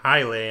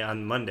Haile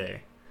on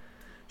Monday.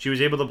 She was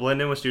able to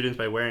blend in with students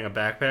by wearing a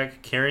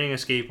backpack, carrying a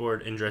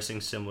skateboard, and dressing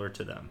similar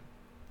to them.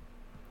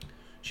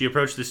 She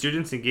approached the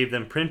students and gave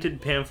them printed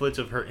pamphlets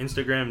of her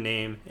Instagram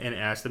name and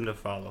asked them to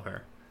follow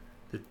her.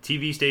 The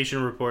TV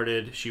station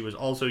reported she was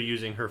also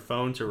using her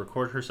phone to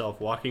record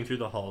herself walking through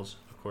the halls,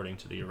 according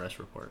to the arrest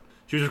report.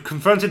 She was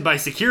confronted by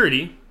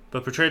security,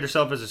 but portrayed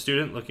herself as a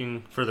student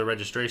looking for the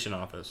registration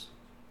office.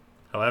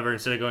 However,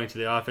 instead of going to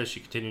the office,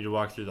 she continued to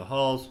walk through the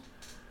halls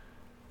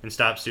and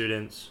stop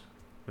students.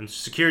 When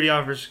security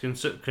officers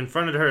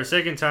confronted her a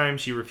second time,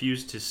 she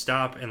refused to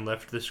stop and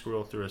left the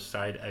school through a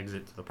side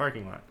exit to the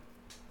parking lot.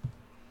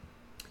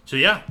 So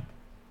yeah,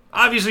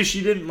 obviously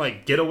she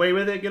didn't get away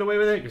with it,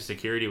 because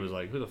security was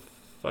like, who the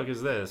fuck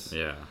is this?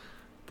 Yeah.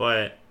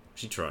 But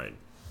She tried.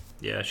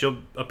 yeah, she'll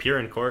appear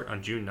in court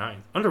on June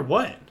 9th. Under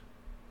what?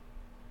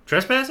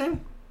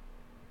 Trespassing?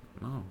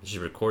 No. Did she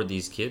record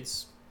these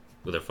kids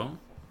with her phone?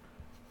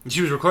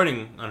 She was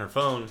recording on her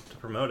phone to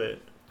promote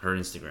it. Her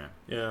Instagram.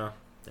 Yeah.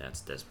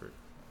 That's desperate.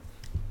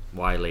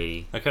 Why,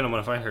 lady? I kind of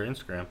want to find her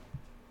Instagram.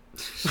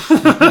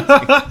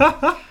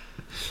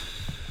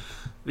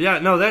 Yeah,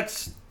 no,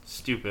 that's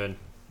stupid.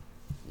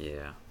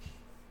 Yeah.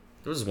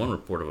 There was one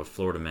report of a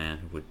Florida man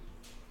who would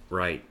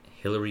write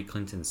Hillary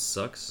Clinton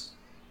sucks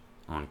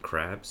on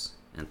crabs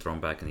and throw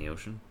them back in the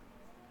ocean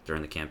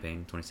during the campaign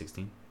in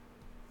 2016.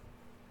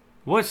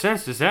 What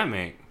sense does that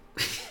make?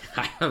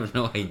 I have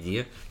no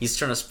idea. He's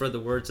trying to spread the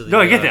word to the No,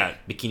 I get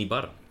that. Bikini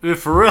Bottom.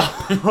 For real.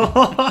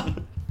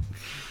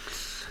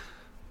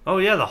 Oh,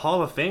 yeah, the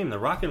Hall of Fame, the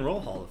Rock and Roll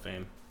Hall of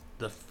Fame.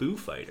 The Foo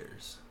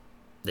Fighters.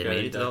 They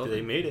made it, though?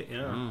 They made it,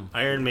 yeah. Oh.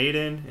 Iron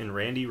Maiden and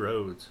Randy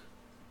Rhoads.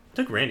 It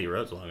took Randy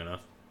Rhoads long enough.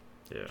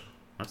 Yeah.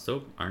 That's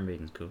dope. Iron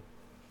Maiden's cool.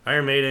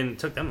 Iron Maiden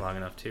took them long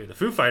enough, too. The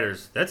Foo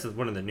Fighters, that's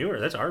one of the newer.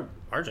 That's our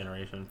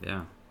generation.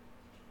 Yeah.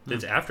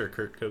 It's after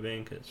Kurt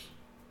Cobain, because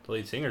the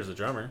lead singer is the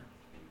drummer.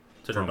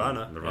 To From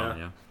Nirvana. Nirvana,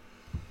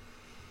 yeah.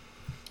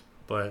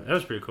 But that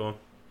was pretty cool.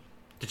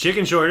 The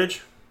chicken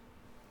shortage.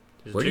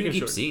 Where do you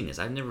keep seeing this?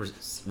 I've never Right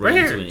run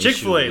into here, an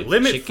Chick-fil-A. issue with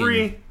Limit chicken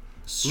free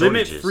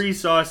shortages.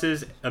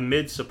 sauces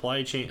amid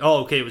supply chain.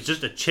 Oh, okay. It was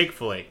just a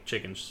Chick-fil-A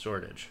chicken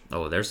shortage.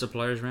 Oh, their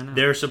suppliers ran out?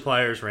 Their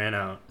suppliers ran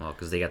out. Well,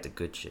 because they got the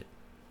good shit.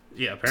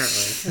 Yeah,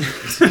 apparently.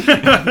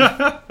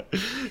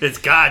 It's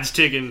God's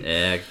chicken.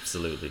 Yeah,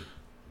 absolutely.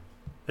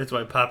 That's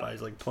why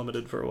Popeyes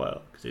plummeted for a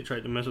while, because they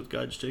tried to mess with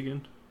God's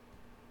chicken.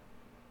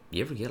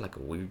 You ever get a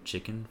weird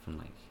chicken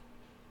from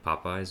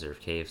Popeyes or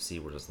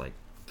KFC where there's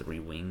 3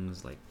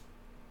 wings, like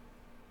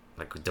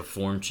a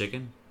deformed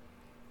chicken?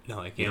 No,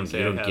 I You can't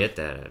don't get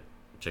that at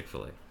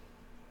Chick-fil-A.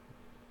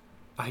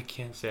 I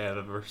can't say I've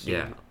ever seen.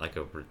 Yeah, I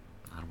don't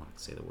want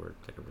to say the word.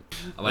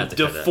 I'm A have to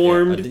cut that.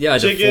 deformed Yeah,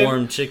 chicken?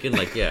 deformed chicken.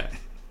 Yeah,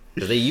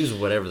 because they use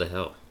whatever the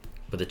hell.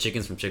 But the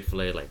chickens from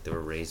Chick-fil-A, they were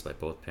raised by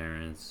both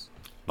parents.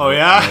 Oh,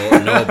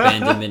 yeah? No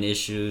abandonment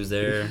issues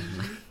there.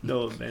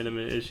 No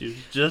abandonment issues.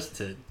 Just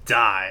to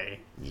die.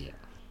 Yeah.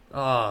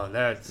 Oh,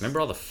 that's... Remember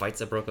all the fights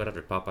that broke out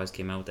after Popeyes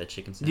came out with that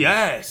chicken sandwich?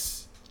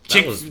 Yes!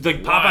 That was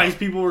Popeyes wild.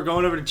 people were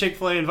going over to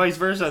Chick-fil-A and vice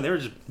versa, and they were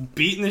just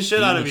beating the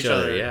shit out of each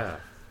other. Yeah.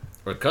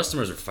 Or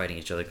customers were fighting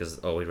each other because,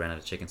 we ran out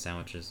of chicken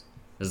sandwiches.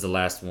 This is the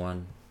last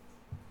one.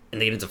 And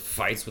they get into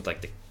fights with,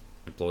 the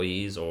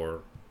employees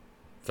or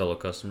fellow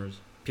customers.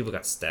 People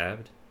got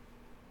stabbed.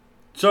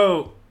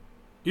 So,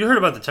 you heard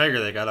about the tiger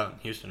that got out in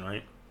Houston,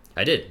 right?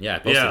 I did. Yeah, I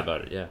posted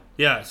about it. Yeah.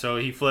 Yeah, so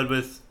he fled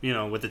with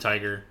the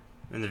tiger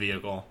in the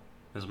vehicle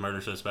as a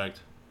murder suspect.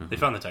 They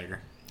found the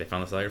tiger. They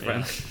found the tiger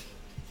finally?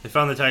 They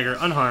found the tiger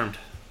unharmed.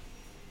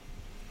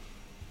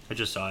 I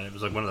just saw it. It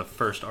was like one of the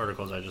first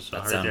articles I just saw.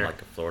 That right sounded there.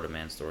 like a Florida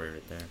man story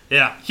right there.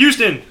 Yeah,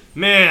 Houston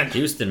man.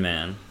 Houston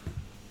man.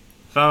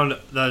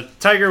 The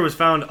tiger was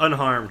found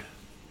unharmed.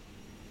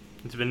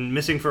 It's been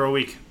missing for a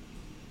week,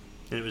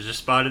 and it was just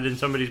spotted in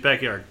somebody's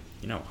backyard.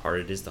 You know how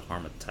hard it is to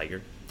harm a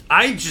tiger?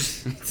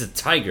 It's a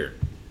tiger.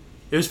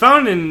 It was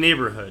found in a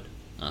neighborhood.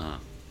 Uh-huh.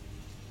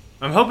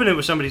 I'm hoping it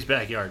was somebody's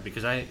backyard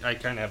because I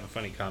kind of have a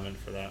funny comment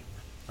for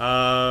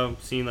that.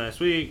 Seen last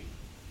week.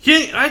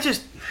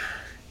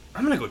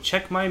 I'm gonna go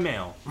check my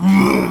mail.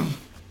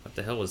 What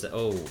the hell was that?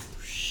 Oh,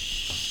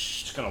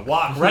 Just gonna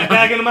walk right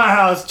back into my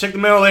house, check the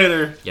mail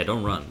later. Yeah,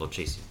 don't run. They'll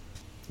chase you.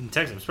 In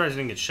Texas, I'm surprised he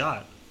didn't get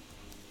shot.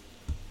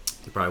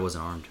 He probably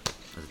wasn't armed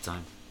at the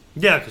time.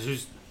 Yeah, because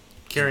who's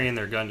carrying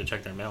their gun to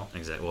check their mail?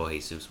 Exactly. Well,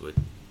 Jesus would.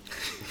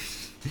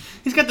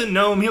 He's got the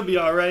gnome, he'll be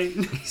alright.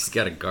 He's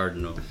got a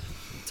garden gnome.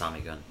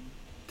 Tommy gun.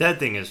 That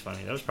thing is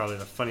funny. That was probably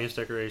the funniest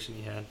decoration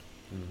he had.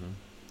 Mm-hmm.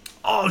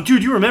 Oh,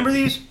 dude, you remember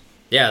these?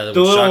 Yeah, the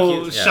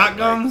little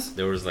shotguns? Like,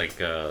 there was like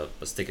a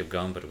stick of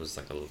gum, but it was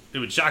like a... It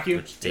would shock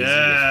you? Tasty.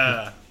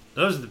 Yeah.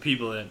 Those are the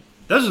people that...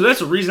 That's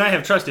the reason I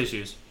have trust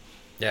issues.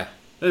 Yeah.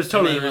 That's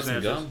totally the have reason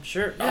I some have gum? trust.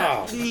 Sure.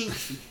 Yeah.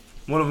 Oh.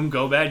 One of them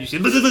go bad, you see...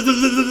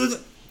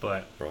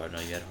 But... Bro, I know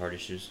you had heart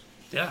issues.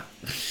 Yeah.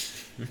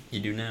 You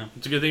do now.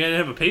 It's a good thing I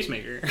didn't have a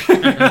pacemaker.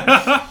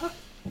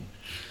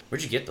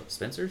 Where'd you get those?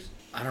 Spencer's?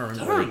 I don't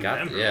remember I where they got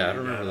remember them. Yeah, I where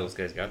don't we remember got those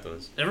guys got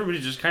those. Everybody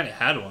just kind of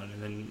had one,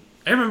 and then...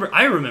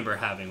 I remember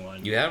having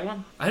one. You had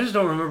one? I just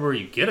don't remember where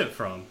you get it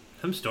from.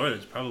 Some store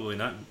that's probably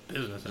not in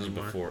business This was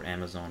anymore. before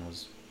Amazon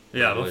was...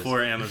 Yeah, it was.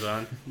 before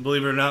Amazon.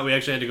 Believe it or not, we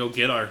actually had to go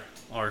get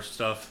our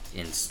stuff.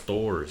 In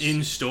stores.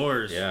 In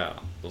stores. Yeah,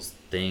 those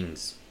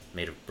things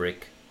made of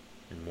brick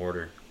and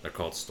mortar. They're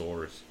called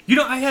stores. You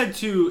know, I had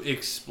to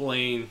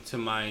explain to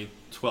my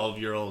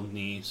 12-year-old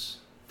niece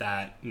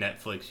that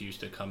Netflix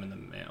used to come in the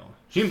mail.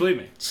 She didn't believe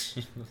me.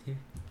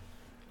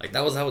 Like,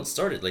 that was how it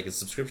started. Like, a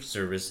subscription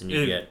service, and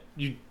you get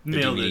you the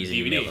mailed DVDs the and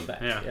you DVD. mail them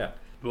back. Yeah. Yeah.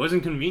 It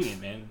wasn't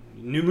convenient, man.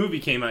 New movie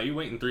came out, you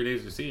waiting 3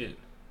 days to see it.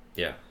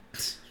 Yeah.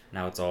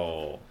 Now it's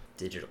all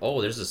digital.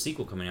 Oh, there's a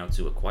sequel coming out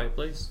to A Quiet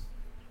Place.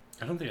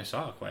 I don't think I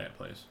saw A Quiet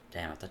Place.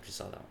 Damn, I thought you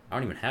saw that one. I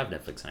don't even have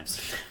Netflix, and I've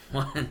seen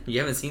that one. You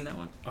haven't seen that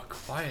one? A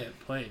Quiet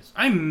Place.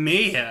 I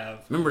may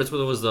have. Remember, that's what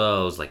it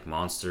was like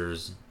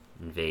monsters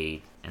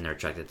invade, and they're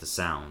attracted to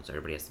sounds.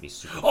 Everybody has to be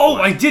super Oh,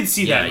 quiet. I did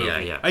see that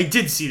movie. Yeah. I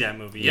did see that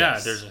movie. Yes.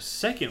 Yeah, there's a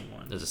second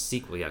one. There's a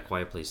sequel, yeah,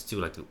 Quiet Place 2,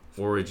 like the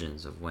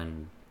origins of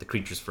when the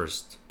creatures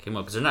first came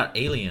up. Because they're not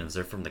aliens,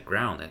 they're from the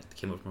ground. They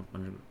came up from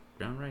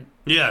underground, right?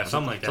 Yeah,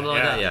 something like that. Something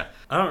like that, yeah.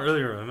 I don't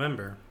really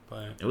remember,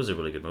 but It was a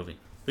really good movie.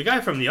 the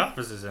guy from The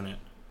Office is in it.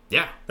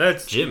 Yeah.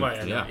 That's Jim, why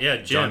I know. yeah.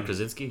 Jim. John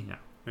Krasinski, yeah.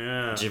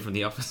 Yeah. Jim from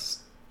The Office.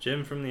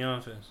 Jim from The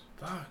Office.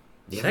 Fuck.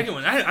 Yeah. Second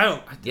one. I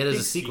don't. Yeah, there's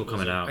think a sequel sequels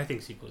coming are- out. I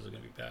think sequels are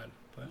gonna be bad,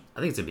 but I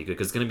think it's gonna be good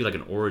because it's gonna be like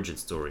an origin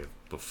story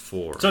of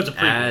before. So it's a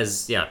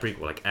prequel.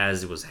 Prequel, like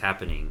as it was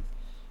happening,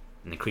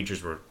 and the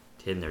creatures were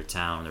in their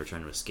town, they were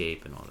trying to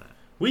escape and all that.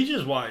 we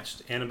just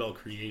watched Annabelle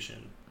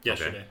Creation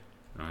yesterday.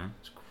 Alright.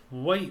 It's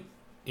quite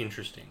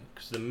interesting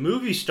because the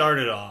movie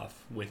started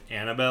off with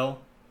Annabelle,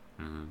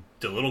 Mm-hmm.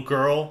 the little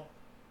girl,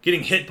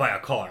 getting hit by a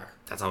car.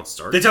 That's how it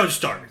starts. That's how it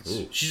starts.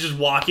 Ooh. She's just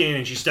walking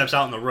and she steps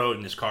out in the road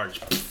and this car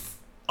just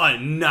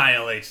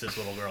annihilates this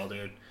little girl,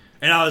 dude.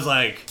 And I was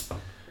like,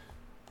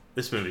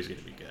 this movie's gonna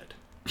be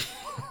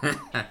good.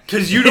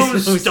 Because you don't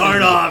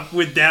start off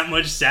with that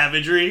much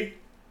savagery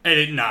and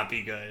it not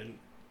be good.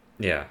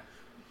 Yeah.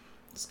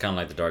 It's kind of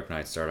like The Dark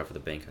Knight started off with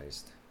a bank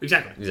heist.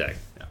 Exactly. Exactly.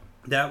 Yeah.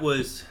 That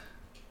was...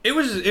 It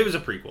was a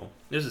prequel.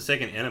 It was the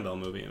second Annabelle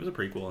movie. It was a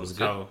prequel. Was it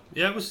good?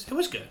 Yeah, it was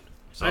good.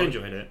 Solid. I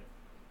enjoyed it.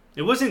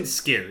 It wasn't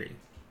scary.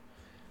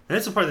 And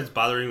that's the part that's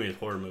bothering me with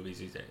horror movies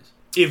these days.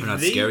 If They're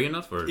not they, scary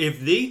enough? Or? If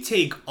they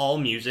take all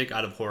music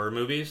out of horror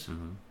movies,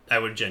 Mhm. I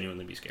would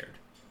genuinely be scared.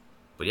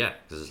 But yeah,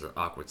 because there's an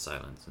awkward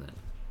silence and then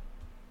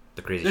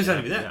the crazy There's shit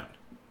not even that. happens.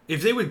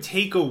 If they would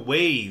take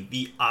away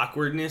the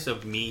awkwardness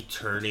of me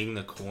turning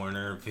the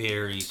corner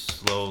very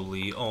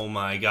slowly, oh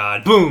my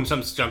god, boom,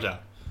 something jumps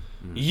out.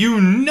 You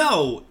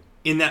know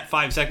in that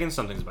 5 seconds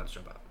something's about to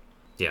jump out.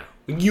 Yeah.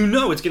 You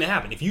know it's going to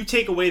happen. If you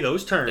take away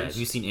those turns... Yeah, if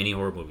you've seen any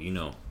horror movie, you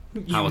know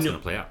you how it's know going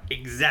to play out.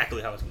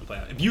 Exactly how it's going to play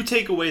out. If you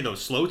take away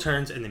those slow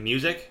turns and the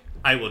music,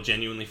 I will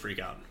genuinely freak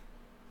out.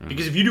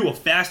 Because if you do a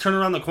fast turn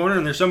around the corner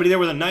and there's somebody there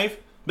with a knife,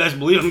 best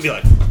believe I'm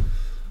going to be like,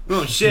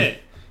 oh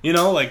shit. You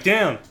know, like,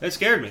 damn, that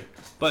scared me.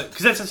 But,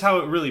 because that's just how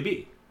it really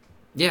be.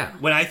 Yeah.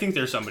 When I think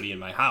there's somebody in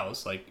my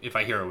house, like, if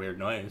I hear a weird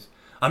noise,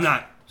 I'm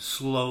not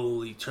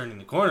slowly turning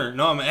the corner.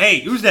 No, I'm like, hey,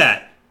 who's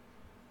that?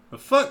 The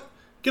fuck?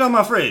 Get on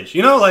my fridge.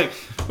 You know, like,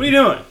 what are you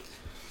doing?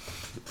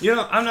 You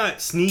know, I'm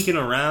not sneaking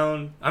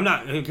around. I'm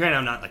not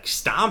like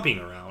stomping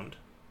around.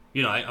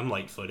 You know, I'm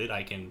light-footed.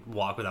 I can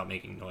walk without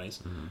making noise.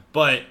 Mm-hmm.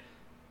 But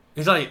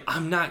it's like,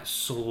 I'm not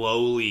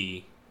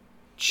slowly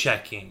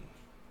checking.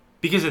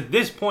 Because at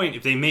this point,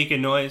 if they make a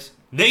noise,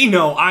 they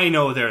know I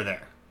know they're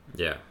there.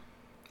 Yeah.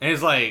 And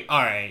it's like,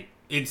 all right,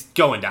 it's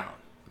going down.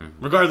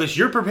 Regardless,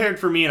 you're prepared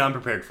for me and I'm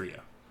prepared for you.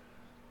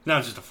 Now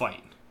it's just a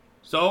fight.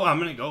 So I'm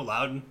gonna go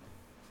loud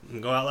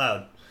and go out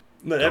loud.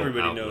 Let Go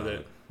everybody out know loud.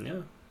 that.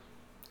 Yeah.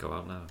 Go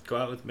out loud. Go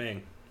out with a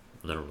bang.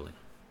 Literally.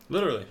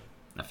 Literally.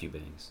 A few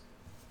bangs.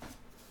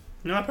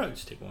 No, I'd probably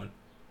just take one.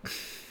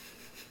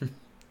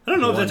 I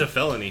don't know if that's a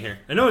felony here.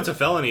 I know it's a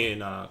felony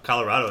in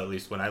Colorado, at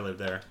least when I lived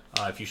there.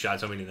 If you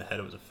shot somebody in the head,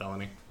 it was a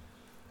felony.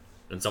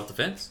 In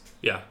self-defense?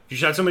 Yeah. If you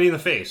shot somebody in the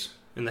face,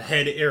 in the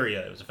head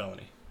area, it was a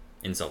felony.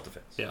 In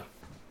self-defense. Yeah.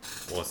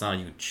 Well, it's not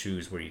you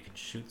choose where you can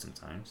shoot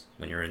sometimes.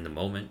 When you're in the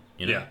moment,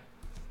 you know? Yeah.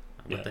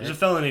 What Yeah. the It's a heck?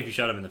 felony if you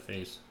shot him in the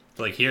face.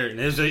 Like here, and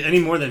there's any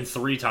more than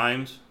 3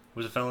 times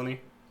was a felony.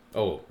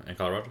 Oh, in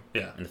Colorado?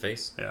 Yeah. In the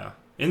face? Yeah.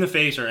 In the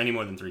face or any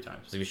more than 3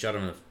 times. So if you shot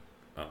him in the...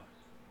 Oh.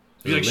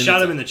 If you like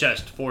shot him in the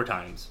chest 4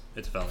 times,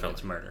 it's a felony. Felony.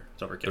 It's murder.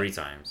 It's overkill. 3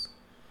 times.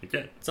 You're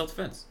good.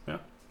 Self-defense. Yeah.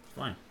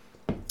 Fine.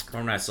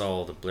 When I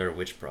saw the Blair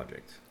Witch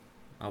Project,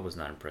 I was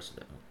not impressed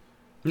with that movie.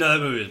 No, that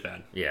movie was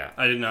bad. Yeah.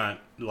 I did not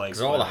like.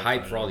 Because all the Blair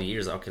hype Witch for all Project. the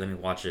years, okay, let me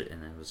watch it,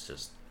 and it was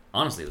just...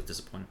 Honestly, it was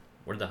disappointing.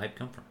 Where did the hype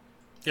come from?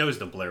 It was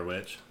the Blair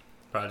Witch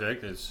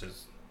Project. It's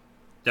just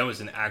that was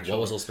an actual.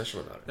 What was so special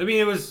about it? I mean,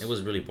 it was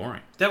really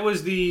boring. that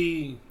was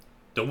the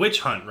witch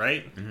hunt,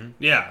 right? Mm-hmm.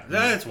 Yeah,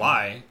 that's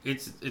why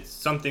it's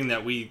something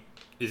that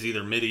is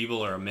either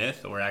medieval or a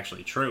myth or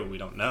actually true. We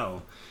don't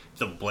know.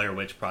 The Blair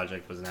Witch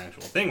Project was an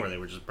actual thing where they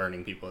were just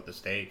burning people at the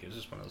stake. It was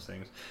just one of those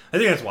things. I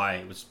think that's why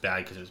it was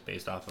bad, because it was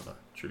based off of a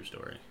true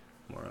story,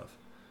 more of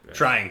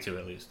trying to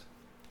at least.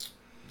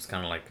 It's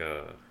kind of like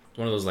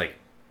one of those like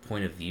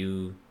point of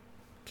view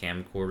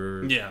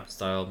camcorder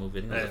style movie.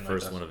 I think it was the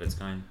first one of its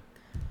kind.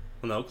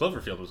 Well, no,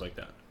 Cloverfield was like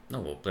that.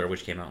 No, well, Blair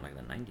Witch came out in like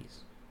the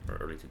 90s or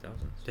early 2000s.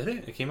 Did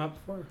it? It came out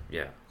before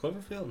Yeah.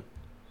 Cloverfield.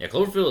 Yeah,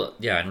 Cloverfield.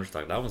 Yeah, I know what you're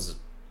talking. That was a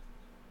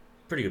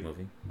pretty good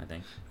movie, I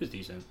think. It was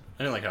decent.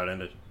 I didn't like how it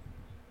ended.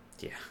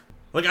 Yeah.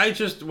 Like I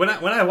just when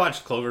I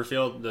watched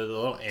Cloverfield, the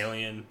little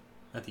alien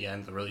at the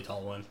end, the really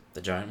tall one,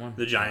 The giant one.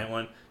 the giant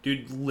one,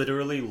 dude,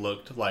 literally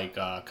looked like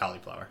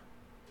cauliflower.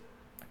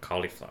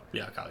 Cauliflower.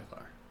 Yeah,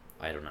 cauliflower.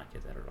 I do not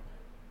get that at all.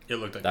 It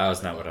looked like That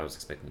was not what I was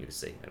expecting you to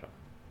say at all.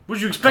 What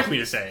did you expect me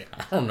to say?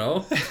 I don't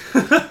know.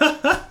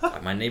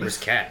 My neighbor's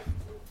cat.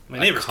 My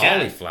neighbor's cat.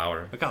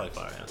 Cauliflower. A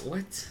cauliflower. Yeah.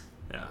 What?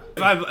 Yeah.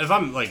 If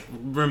I'm like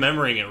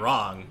remembering it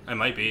wrong, I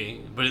might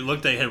be, but it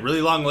looked like it had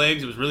really long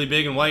legs. It was really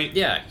big and white.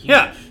 Yeah. Huge.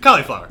 Yeah,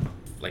 cauliflower.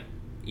 Like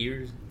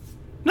ears.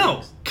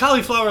 No,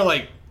 cauliflower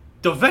like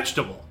the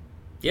vegetable.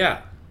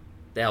 Yeah.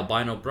 The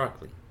albino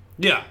broccoli.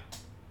 Yeah.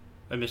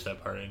 I missed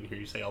that part. I didn't hear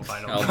you say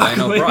albino.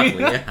 Albino broccoli.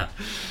 Yeah.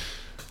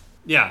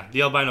 Yeah,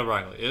 the albino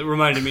broccoli. It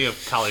reminded me of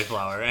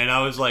cauliflower, and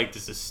I was like,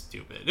 this is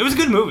stupid. It was a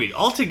good movie.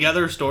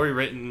 Altogether, story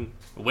written,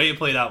 the way it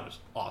played out was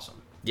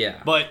awesome.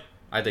 Yeah. But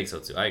I think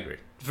so too. I agree.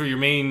 for your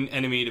main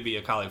enemy to be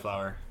a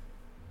cauliflower,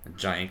 A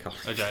giant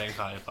cauliflower. a giant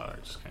cauliflower,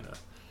 just kind of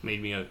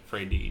made me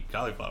afraid to eat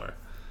cauliflower.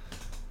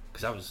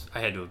 Because I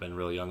had to have been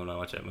really young when I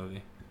watched that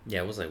movie.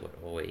 Yeah, it was like,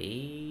 what,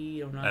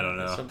 08, 09? I don't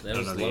know. Something. I It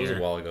don't was, know it the was a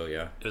year. while ago,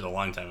 yeah. It was a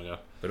long time ago.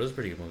 But it was a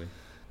pretty good movie.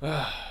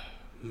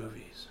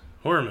 Movies.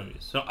 Horror movies.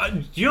 So,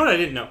 do you know what I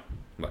didn't know?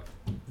 What?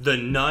 The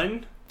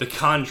Nun, The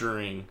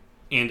Conjuring,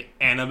 and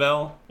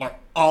Annabelle are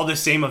all the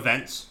same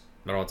events.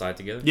 They're all tied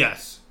together?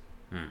 Yes.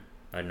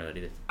 I didn't know that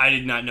either. I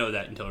did not know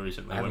that until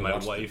recently I when haven't my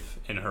watched wife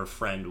and her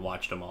friend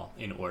watched them all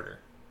in order.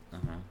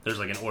 Uh-huh. There's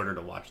like an order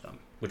to watch them.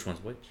 Which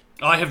one's which?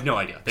 Oh, I have no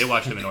idea. They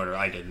watched them in order.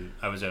 I didn't.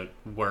 I was at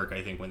work,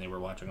 I think, when they were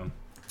watching them.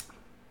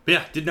 But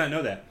yeah, did not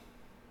know that.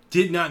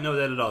 Did not know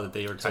that at all, that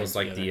they were tied So it's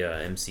like together.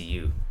 the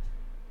MCU,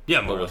 yeah,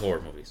 but more with of.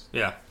 horror movies.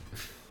 Yeah.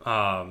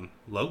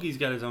 Loki's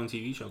got his own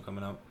TV show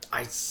coming out.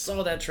 I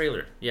saw that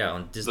trailer. Yeah,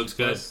 on Disney Looks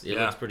good, Plus. It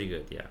yeah. looks pretty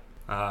good, yeah.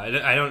 I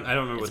don't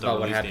remember It's what the about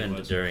what release date happened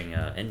was. during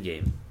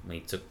Endgame when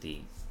he took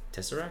the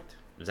Tesseract.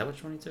 Is that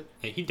which one he took?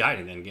 Hey, he died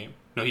in Endgame.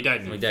 No, he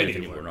died in Well, he died in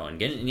Infinity Infinity War. War.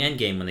 No, in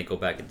Endgame when they go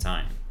back in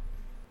time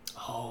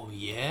Oh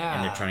yeah.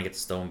 and they're trying to get the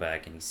stone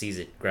back, and he sees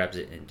it, grabs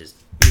it, and just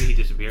He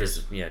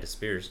disappears.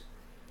 disappears.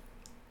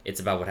 It's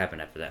about what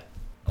happened after that.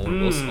 Owen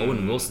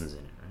Wilson's in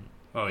it, right?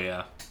 Oh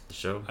yeah. The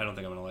show. I don't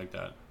think I'm gonna like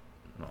that.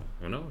 Well,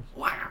 who knows?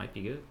 Wow. Might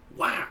be good.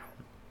 Wow.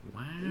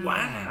 Wow.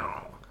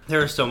 Wow.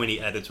 There are so many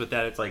edits with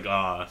that. It's like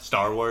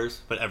Star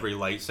Wars, but every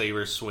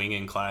lightsaber swing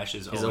and clash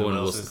is Owen Owen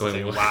Wilson Wilson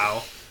saying going,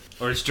 wow.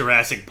 Or it's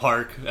Jurassic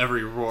Park.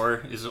 Every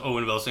roar is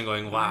Owen Wilson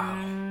going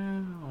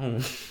wow.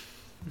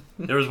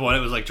 There was one. It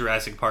was like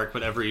Jurassic Park,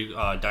 but every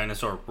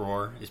dinosaur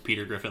roar is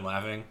Peter Griffin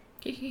laughing.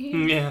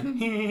 Yeah.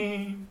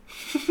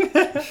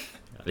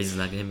 At least it's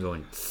not him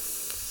going.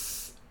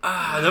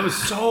 That was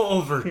so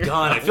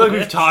overdone. I feel like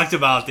we've talked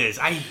about this.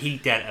 I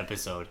hate that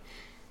episode.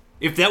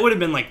 If that would have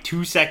been like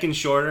 2 seconds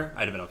shorter,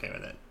 I'd have been okay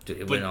with it. Dude, it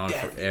But went on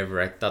that-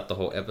 forever. I thought the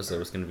whole episode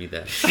was gonna be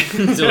that.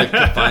 Until like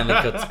it finally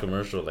cuts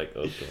commercial. Like,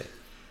 okay.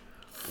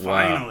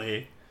 Wow.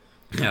 Finally.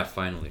 Yeah,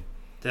 finally.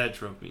 That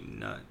drove me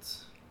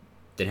nuts.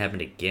 That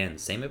happened again.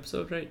 Same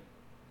episode, right?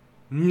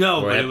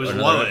 No, but it was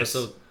another Lois.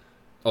 episode?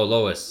 Oh,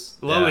 Lois.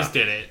 Lois Yeah.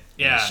 did it.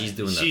 Yeah, she's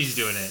doing She's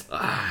doing it.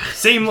 Ah.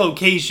 Same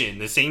location,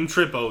 the same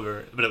trip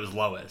over, but it was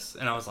Lois.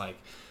 And I was like,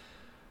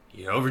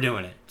 you're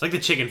overdoing it. It's like the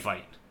chicken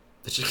fight.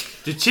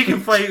 The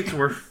chicken fights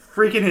were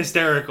freaking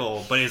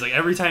hysterical. But it's like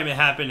every time it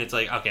happened, it's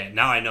like, okay,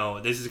 now I know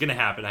this is gonna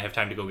happen. I have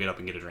time to go get up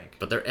and get a drink.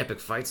 But they're epic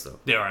fights, though.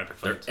 They are epic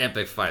fights. They're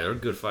epic fights. They're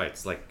good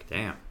fights. Like,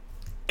 damn.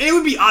 And it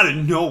would be out of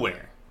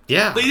nowhere.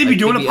 Yeah. Like, they'd be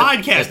doing a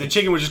podcast, and the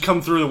chicken would just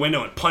come through the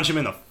window and punch him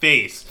in the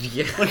face.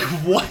 Yeah. Like,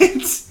 what?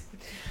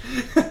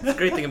 The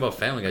great thing about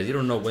Family Guy is you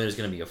don't know when there's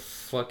gonna be a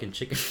fucking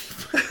chicken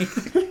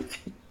fight.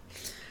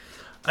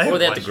 Or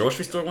they at the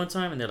grocery store one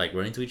time and they're like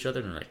running to each other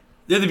and they're like,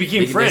 yeah, they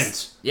became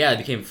friends. Yeah, they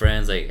became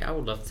friends. Like, I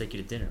would love to take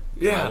you to dinner.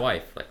 Yeah. My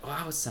wife, like,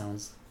 oh, it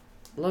sounds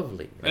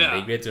lovely. And Yeah.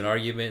 they get into an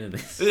argument and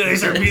They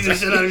start beating the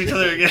shit out of each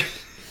other again.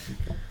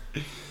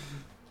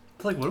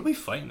 Like, what are we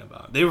fighting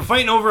about? They were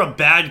fighting over a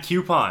bad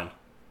coupon.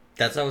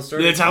 That's how it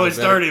started. That's how it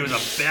started. It was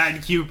a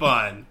bad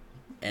coupon.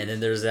 And then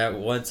there's that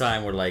one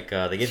time where like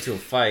they get into a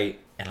fight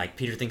and like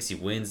Peter thinks he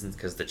wins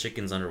because the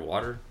chicken's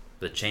underwater,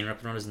 the chain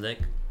wrapped around his neck.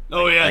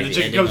 Oh yeah, Like the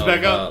chicken comes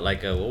back up.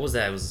 What was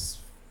that? It was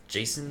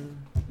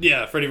Jason.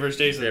 Yeah, Freddy vs.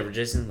 Jason. Whatever,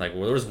 Jason. Like,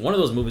 well, there was one of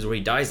those movies where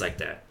he dies like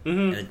that,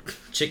 Mm-hmm. and the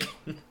chicken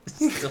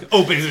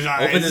Opens his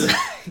eyes. opens his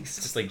eyes,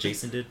 just like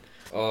Jason did.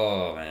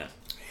 Oh man.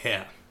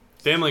 Yeah.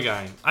 Family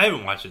Guy. I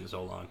haven't watched it in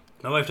so long.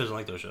 My wife doesn't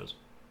like those shows.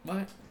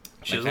 What?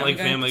 She doesn't like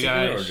Family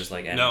Guy. Or just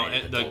like no,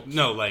 animated adult?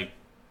 no, like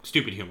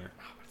stupid humor.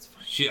 Oh, it's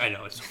funny. I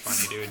know it's so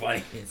funny, dude.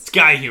 Funny. It's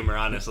guy humor,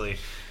 honestly.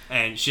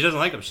 And she doesn't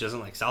like them. She doesn't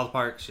like South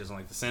Park. She doesn't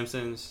like The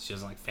Simpsons. She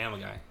doesn't like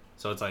Family Guy.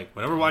 So it's like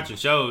whenever we're watching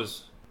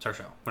shows, it's our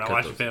show. We're not Cut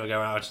watching those. Family Guy.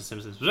 We're not watching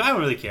Simpsons. But I don't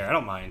really care. I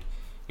don't mind,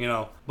 you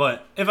know.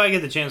 But if I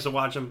get the chance to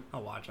watch them,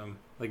 I'll watch them.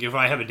 Like if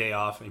I have a day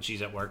off and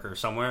she's at work or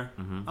somewhere,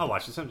 I'll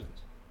watch The Simpsons.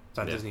 It's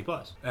on Yeah. Disney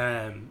Plus.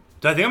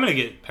 So I think I'm gonna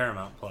get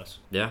Paramount Plus.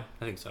 Yeah.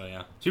 I think so.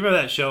 Yeah. Do you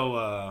remember that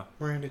show,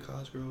 Miranda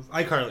Cosgrove?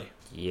 iCarly.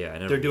 Yeah, I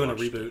never. They're doing a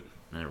watched reboot. It.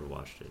 I never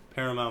watched it.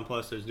 Paramount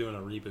Plus is doing a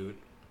reboot.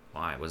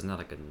 Why? Wasn't that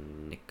like a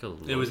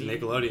Nickelodeon? It was a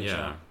Nickelodeon yeah.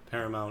 show.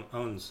 Paramount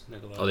owns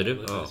Nickelodeon. Oh, they do?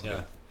 Movies, Oh, okay.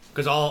 yeah.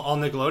 Because all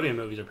Nickelodeon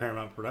movies are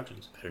Paramount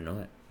Productions. I didn't know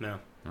that. No.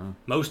 Oh.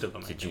 Most of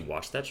them. Did you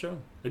watch that show?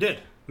 I did.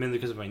 Mainly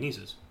because of my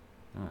nieces.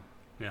 Oh.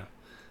 Yeah.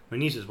 My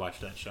nieces watched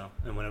that show.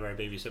 And whenever I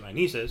babysit my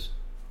nieces,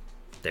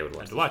 They would I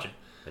watch. had to watch it.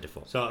 By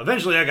default. So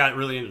eventually I got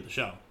really into the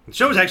show. The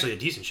show was actually a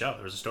decent show.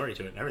 There was a story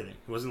to it and everything.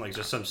 It wasn't like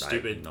just some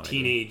stupid no idea.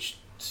 teenage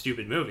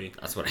stupid movie.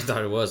 That's what I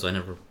thought it was. So I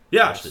never.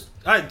 Yeah, watched it.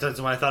 that's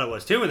what I thought it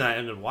was too, and then I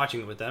ended up watching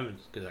it with them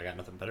because I got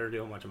nothing better to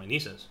do. I'm watching my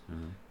nieces,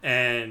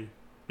 and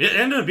it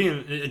ended up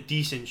being a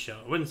decent show.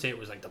 I wouldn't say it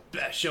was like the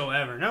best show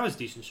ever. No, it was a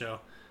decent show,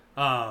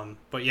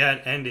 but yeah,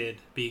 it ended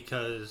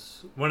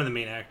because one of the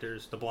main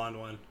actors, the blonde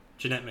one,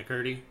 Jeanette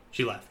McCurdy,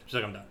 she left. She's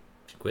like, I'm done.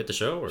 She quit the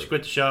show, or She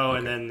quit the show,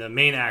 and Okay. then the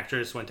main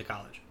actress went to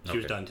college. She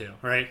was Okay. done too,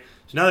 right?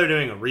 So now they're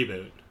doing a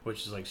reboot,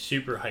 which is like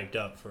super hyped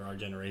up for our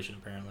generation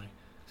apparently.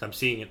 So I'm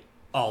seeing it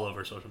all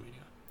over social media.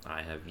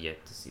 I have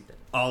yet to see that.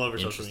 All over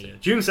social Interesting. media.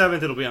 June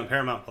 7th, it'll be on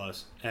Paramount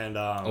Plus. And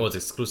Oh, it's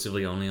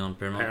exclusively only on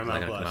Paramount.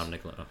 Paramount It's not gonna Plus. come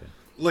out on Nickelodeon. Okay.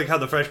 like how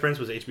The Fresh Prince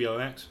was HBO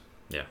Max.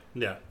 Yeah.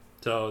 Yeah.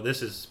 So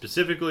this is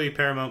specifically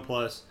Paramount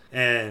Plus.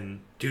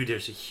 And dude,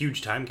 there's a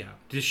huge time gap.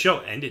 This show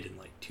ended in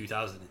like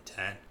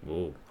 2010.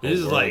 Whoa. This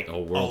is like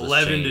whole world has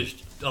 11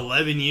 changed. to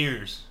 11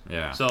 years.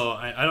 Yeah. So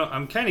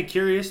I'm kind of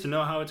curious to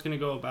know how it's gonna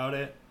go about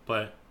it,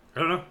 but I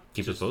don't know.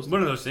 Keep it Just posted.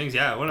 one of those things.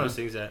 Yeah, one of those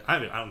things that I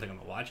don't think I'm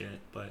gonna watch it,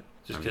 but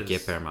just I mean, because.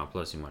 get Paramount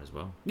Plus, you might as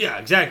well. Yeah,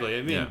 exactly.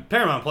 I mean, Yeah.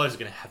 Paramount Plus is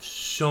gonna have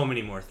so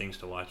many more things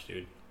to watch,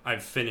 dude.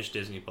 I've finished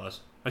Disney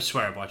Plus. I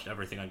swear I've watched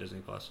everything on Disney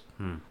Plus.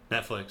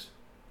 Netflix.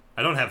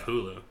 I don't have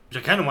Hulu, which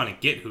I kind of want to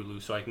get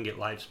Hulu so I can get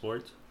live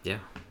sports, Yeah.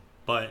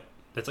 but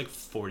that's like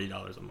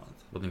 $40 a month.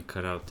 Well, then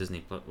cut out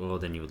Disney Plus. Well,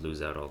 then you would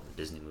lose out all the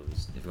Disney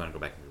movies if you want to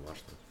go back and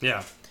rewatch them.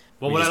 Yeah.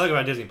 Well, We what just- I like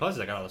about Disney Plus is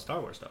I got all the Star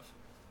Wars stuff.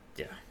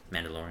 Yeah.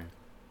 Mandalorian.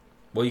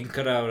 Well, you can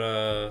cut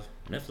out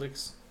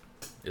Netflix.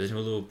 Isn't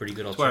Hulu a pretty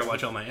good That's where I alternative?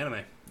 watch all my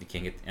anime. You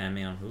can't get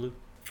anime on Hulu?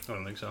 I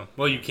don't think so.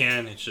 Well, you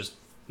can. It's just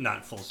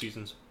not full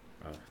seasons.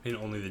 Oh. And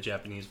only the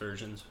Japanese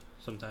versions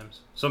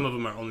sometimes. Some of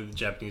them are only the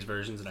Japanese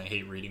versions, and I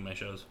hate reading my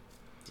shows.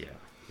 Yeah.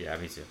 Yeah,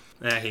 me too.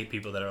 And I hate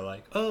people that are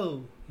like,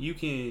 "Oh, you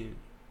can't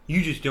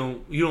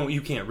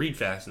read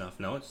fast enough."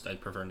 No, I'd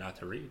prefer not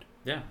to read.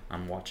 Yeah,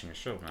 I'm watching a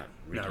show, not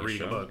reading, Not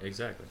reading a show. book.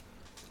 Exactly.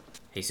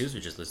 Jesus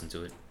would just listen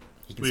to it.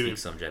 He can What do you speak mean?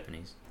 some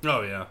Japanese.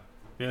 Oh yeah,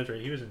 yeah, that's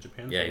right. He was in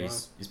Japan. Yeah, for a while.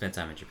 he spent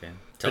time in Japan.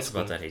 Tell us That's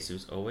about cool. that,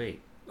 Jesus. Oh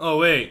wait. Oh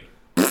wait.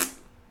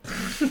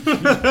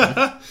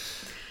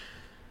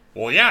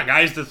 Well, yeah,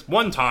 guys. This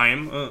one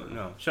time.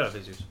 No, shut up,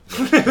 Jesus.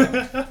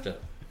 Shut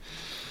up.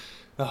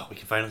 Oh, we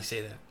can finally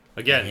say that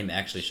again. Him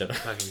actually shut up.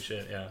 Talking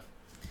shit, yeah.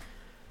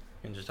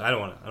 And just I don't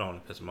want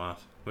to piss him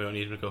off. We don't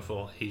need him to go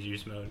full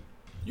Jesus mode.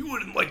 You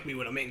wouldn't like me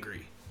when I'm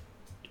angry.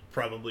 You're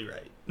probably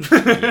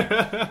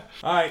right.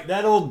 All right,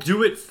 that'll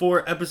do it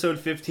for episode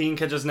 15.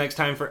 Catch us next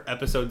time for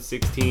episode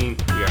 16.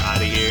 We are out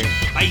of here.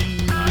 Bye.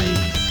 Bye.